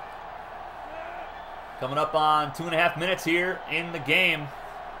 Coming up on 2.5 minutes here in the game.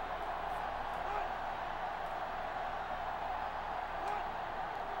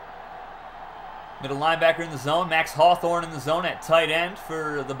 Middle linebacker in the zone. Max Hawthorne in the zone at tight end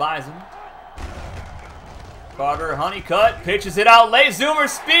for the Bison. Carter Honeycutt pitches it out late. Zoomer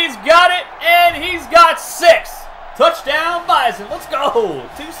Speed's got it, and he's got 6. Touchdown Bison. Let's go.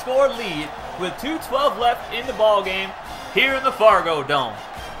 2-score lead with 2:12 left in the ball game here in the Fargo Dome.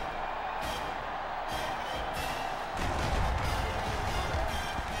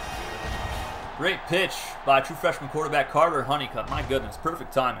 Great pitch by true freshman quarterback Carter Honeycutt. My goodness,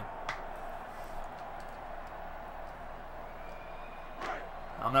 perfect timing.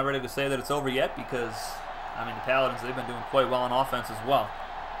 I'm not ready to say that it's over yet because, I mean, the Paladins, they've been doing quite well on offense as well.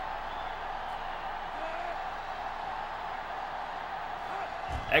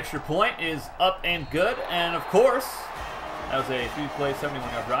 Extra point is up and good, and of course, that was a 3-play,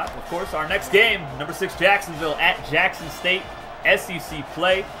 71-yard drive. Of course, our next game, number 6 Jacksonville at Jackson State, SEC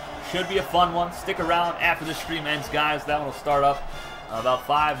play. Should be a fun one. Stick around after this stream ends, guys. That one will start up about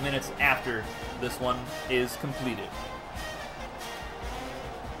 5 minutes after this one is completed.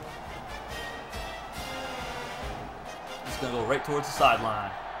 It's going to go right towards the sideline.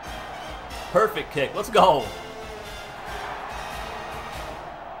 Perfect kick. Let's go.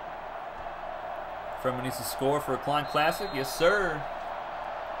 Furman needs to score for a Cline Classic. Yes, sir.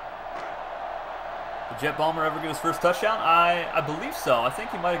 Did Jet Balmer ever get his first touchdown? I believe so. I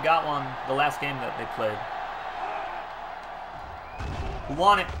think he might have got one the last game that they played. Who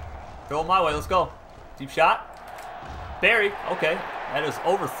won it? Throw it my way. Let's go. Deep shot. Barry. Okay. That is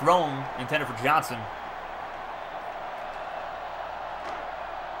overthrown, intended for Johnson.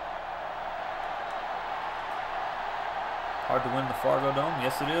 Hard to win the Fargo Dome.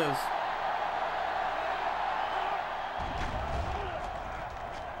 Yes, it is.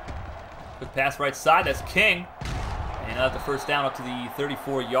 Good pass right side. That's King. And the first down up to the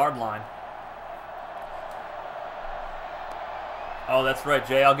 34-yard line. Oh, that's right,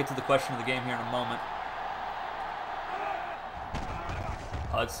 Jay. I'll get to the question of the game here in a moment.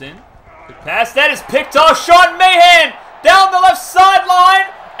 Hudson. Good pass. That is picked off. Sean Mahan down the left sideline.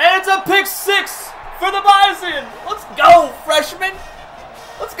 And it's a pick 6 for the Bison. Let's go, freshman.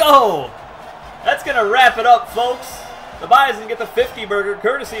 Let's go. That's going to wrap it up, folks. The Bison get the 50 burger,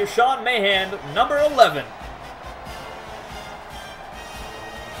 courtesy of Sean Mahan, number 11.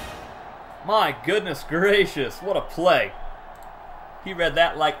 My goodness gracious, what a play. He read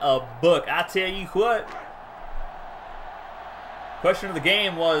that like a book. I tell you what. Question of the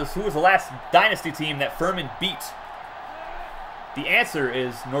game was, who was the last Dynasty team that Furman beat? The answer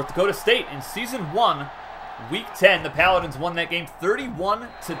is North Dakota State. In Season 1, Week 10, the Paladins won that game 31-12.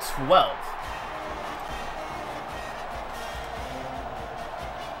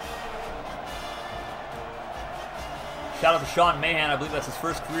 Shout out to Sean Mahan. I believe that's his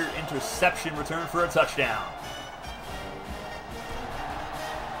first career interception return for a touchdown.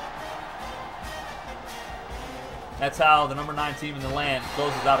 That's how the number 9 team in the land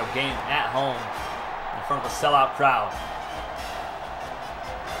closes out a game at home in front of a sellout crowd.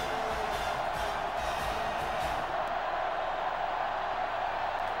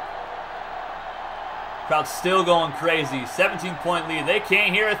 Crowd's still going crazy. 17-point lead. They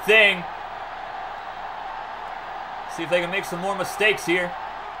can't hear a thing. See if they can make some more mistakes here.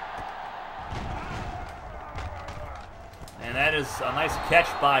 And that is a nice catch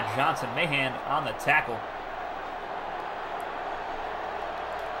by Johnson. Mahan on the tackle.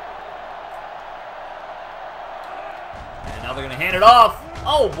 And now they're going to hand it off.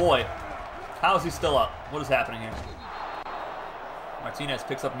 Oh, boy. How is he still up? What is happening here? Martinez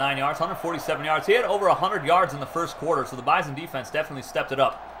picks up 9 yards, 147 yards. He had over 100 yards in the first quarter, so the Bison defense definitely stepped it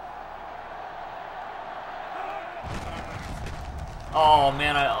up. Oh,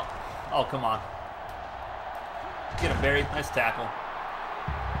 man. Oh, come on. Get him, Barry. Nice tackle.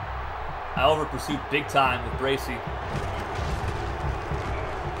 I over-pursued big time with Bracy.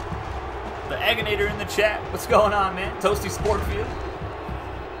 The Aginator in the chat. What's going on, man? Toasty Sportfield.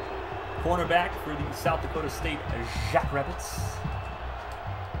 Cornerback for the South Dakota State Jackrabbits.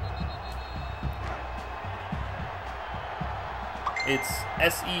 It's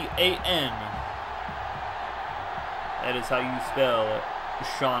S-E-A-N. That is how you spell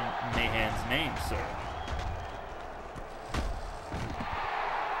Sean Mahan's name, sir.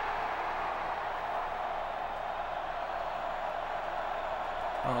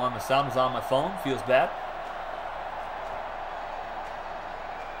 I don't know why my sound was on my phone. Feels bad.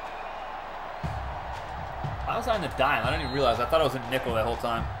 Why was I in the dime? I didn't even realize. I thought I was in nickel that whole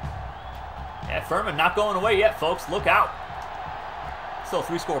time. Yeah, Furman not going away yet, folks. Look out. Still a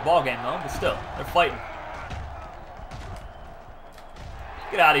 3-score ball game, though, but still, they're fighting.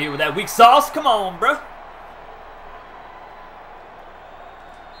 Get out of here with that weak sauce. Come on, bro.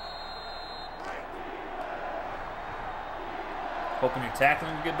 Hoping your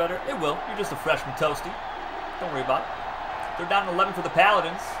tackling will get better. It will. You're just a freshman, Toasty. Don't worry about it. They're down to 11 for the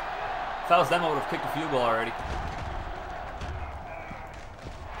Paladins. If I was them, I would have kicked a field goal already.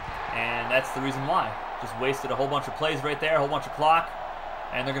 And that's the reason why. Just wasted a whole bunch of plays right there, a whole bunch of clock,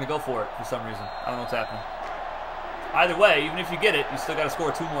 and they're going to go for it for some reason. I don't know what's happening. Either way, even if you get it, you still got to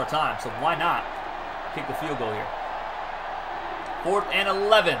score 2 more times. So why not kick the field goal here? 4th and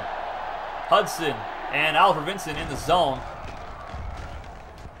 11. Hudson and Oliver Vincent in the zone.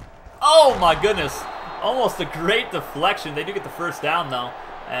 Oh my goodness. Almost a great deflection. They do get the first down though,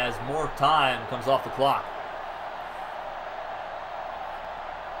 as more time comes off the clock.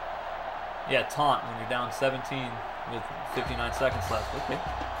 Yeah, taunt when you're down 17 with 59 seconds left. Okay.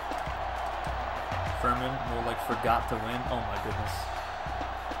 Furman more like forgot to win. Oh my goodness.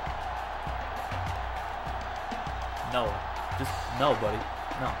 No. Just no, buddy.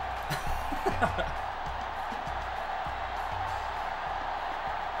 No.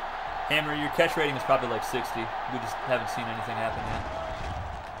 Hammer, your catch rating is probably like 60. We just haven't seen anything happen yet.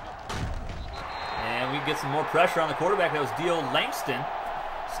 And we get some more pressure on the quarterback. That was Dio Langston.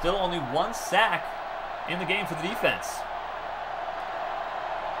 Still only 1 sack in the game for the defense.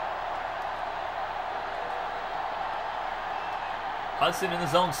 Hudson in the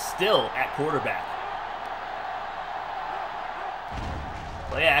zone still at quarterback.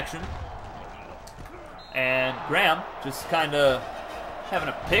 Play action. And Graham just kind of having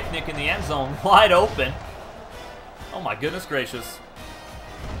a picnic in the end zone, wide open. Oh my goodness gracious.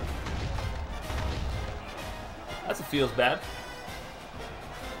 That's a feels bad.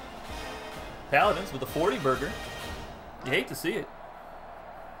 Paladins with a 40 burger. You hate to see it.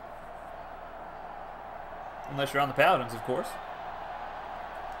 Unless you're on the Paladins, of course.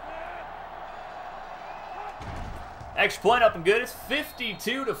 Extra point up and good. It's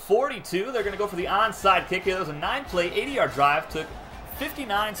 52-42. They're going to go for the onside kick here. That was a 9-play, 80-yard drive. Took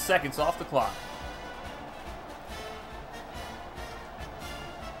 59 seconds off the clock.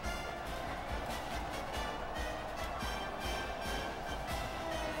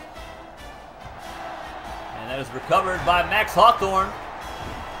 And that is recovered by Max Hawthorne,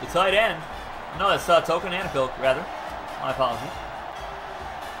 the tight end. No, that's Token Anapill, rather. My apologies.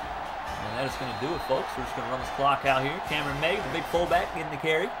 And that is going to do it, folks. We're just going to run this clock out here. Cameron May, the big fullback, getting the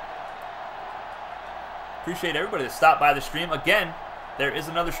carry. Appreciate everybody that stopped by the stream. Again, there is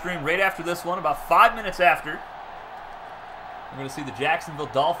another stream right after this one, about 5 minutes after. We're going to see the Jacksonville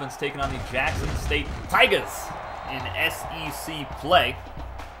Dolphins taking on the Jackson State Tigers in SEC play.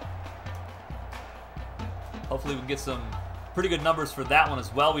 Hopefully we can get some pretty good numbers for that one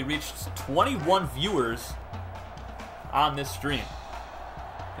as well. We reached 21 viewers on this stream.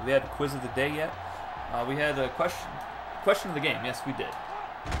 Have we had a quiz of the day yet? We had a question of the game. Yes, we did.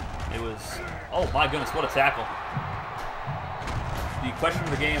 It was, oh my goodness, what a tackle. The question of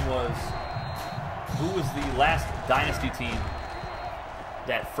the game was, who was the last Dynasty team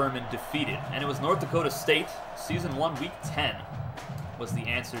that Furman defeated? And it was North Dakota State. Season 1, Week 10 was the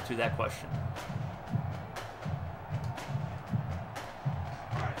answer to that question.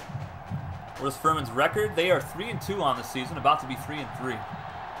 What is Furman's record? They are 3-2 on the season, about to be 3-3.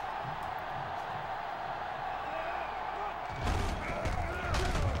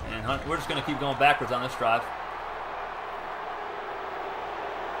 And we're just going to keep going backwards on this drive.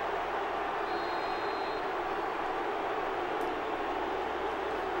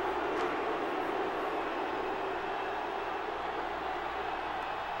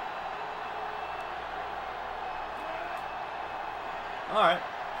 All right.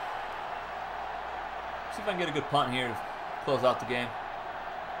 See if I can get a good punt here to close out the game.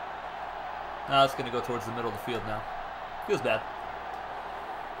 No, it's going to go towards the middle of the field now. Feels bad.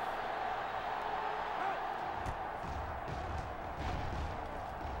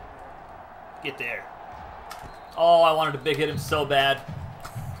 Get there. Oh, I wanted to big hit him so bad.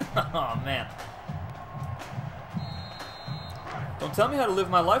 Oh, man. Don't tell me how to live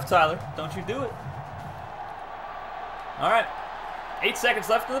my life, Tyler. Don't you do it. All right. 8 seconds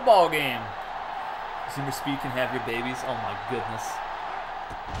left in the ball game. Zoomer speed can have your babies. Oh, my goodness.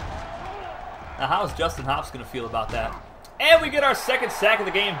 Now, how is Justin Hobbs going to feel about that? And we get our second sack of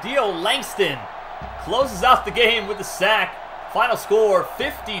the game. Dio Langston closes out the game with the sack. Final score,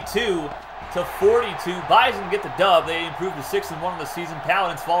 52-42. Bison get the dub. They improve to 6-1 in the season.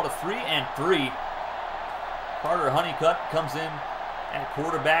 Paladins fall to 3-3. Carter Honeycutt comes in at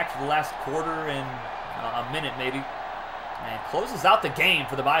quarterback for the last quarter and a minute maybe. And closes out the game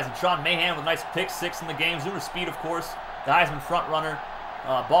for the Bison. Sean Mahan with a nice pick 6 in the game. Zoomer Speed, of course, the Heisman front runner,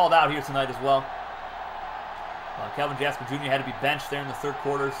 balled out here tonight as well. Kelvin Jasper Jr. had to be benched there in the third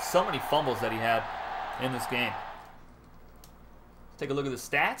quarter. So many fumbles that he had in this game. Let's take a look at the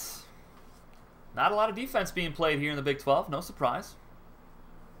stats. Not a lot of defense being played here in the Big 12. No surprise.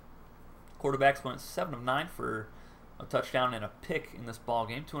 Quarterbacks went 7 of 9 for a touchdown and a pick in this ball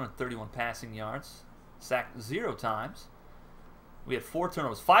game. 231 passing yards. Sacked 0 times. We had 4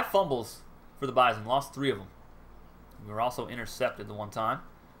 turnovers. 5 fumbles for the Bison. Lost 3 of them. We were also intercepted the one time.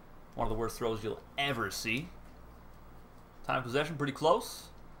 One of the worst throws you'll ever see. Time of possession pretty close.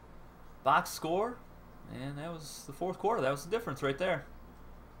 Box score. And that was the fourth quarter. That was the difference right there.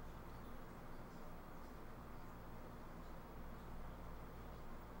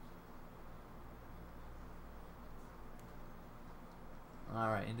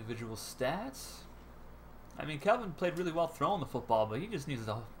 Alright, individual stats. I mean, Kelvin played really well throwing the football, but he just needs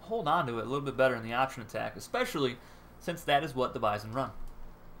to hold on to it a little bit better in the option attack, especially since that is what the Bison run.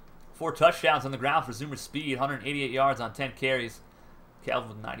 4 touchdowns on the ground for Zoomer Speed, 188 yards on 10 carries. Kelvin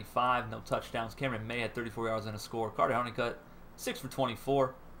with 95, no touchdowns. Cameron May had 34 yards and a score. Carter Honeycutt, 6 for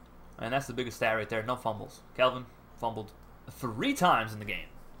 24. And that's the biggest stat right there, no fumbles. Kelvin fumbled 3 times in the game.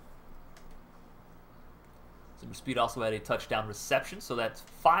 Zoomer Speed also had a touchdown reception, so that's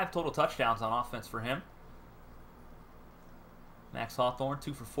 5 total touchdowns on offense for him. Max Hawthorne,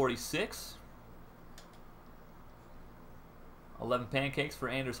 2 for 46. 11 pancakes for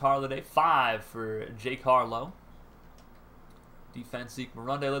Anders Harladay. 5 for Jake Harlow. Defense, Zeke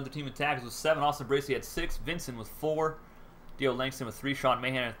Marunde led the team in tackles with 7. Austin Bracey had 6. Vincent with 4. Dio Langston with 3. Sean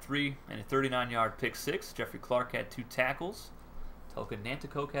Mahan had 3 and a 39-yard pick 6. Jeffrey Clark had 2 tackles. Toka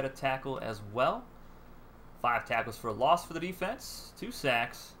Nanticoke had a tackle as well. 5 tackles for a loss for the defense. 2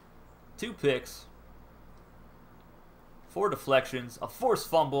 sacks. 2 picks. 4 deflections. A forced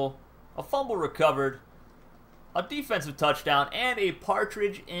fumble. A fumble recovered. A defensive touchdown. And a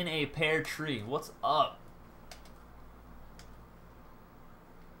partridge in a pear tree. What's up?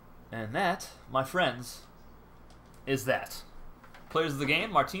 And that, my friends, is that. Players of the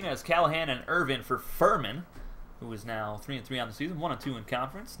game, Martinez, Callahan, and Irvin for Furman, who is now 3-3 on the season, 1-2 in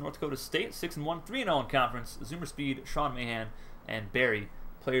conference. North Dakota State, 6-1, 3-0 in conference. Zoomer Speed, Sean Mahan, and Barry,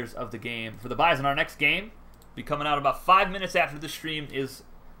 players of the game. For the Bison, our next game be coming out about 5 minutes after the stream is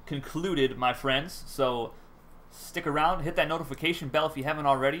concluded, my friends. So stick around, hit that notification bell if you haven't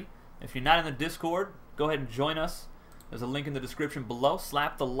already. If you're not in the Discord, go ahead and join us. There's a link in the description below.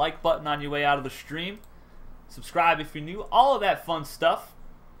 Slap the like button on your way out of the stream. Subscribe if you're new. All of that fun stuff.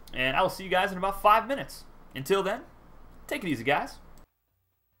 And I will see you guys in about 5 minutes. Until then, take it easy, guys.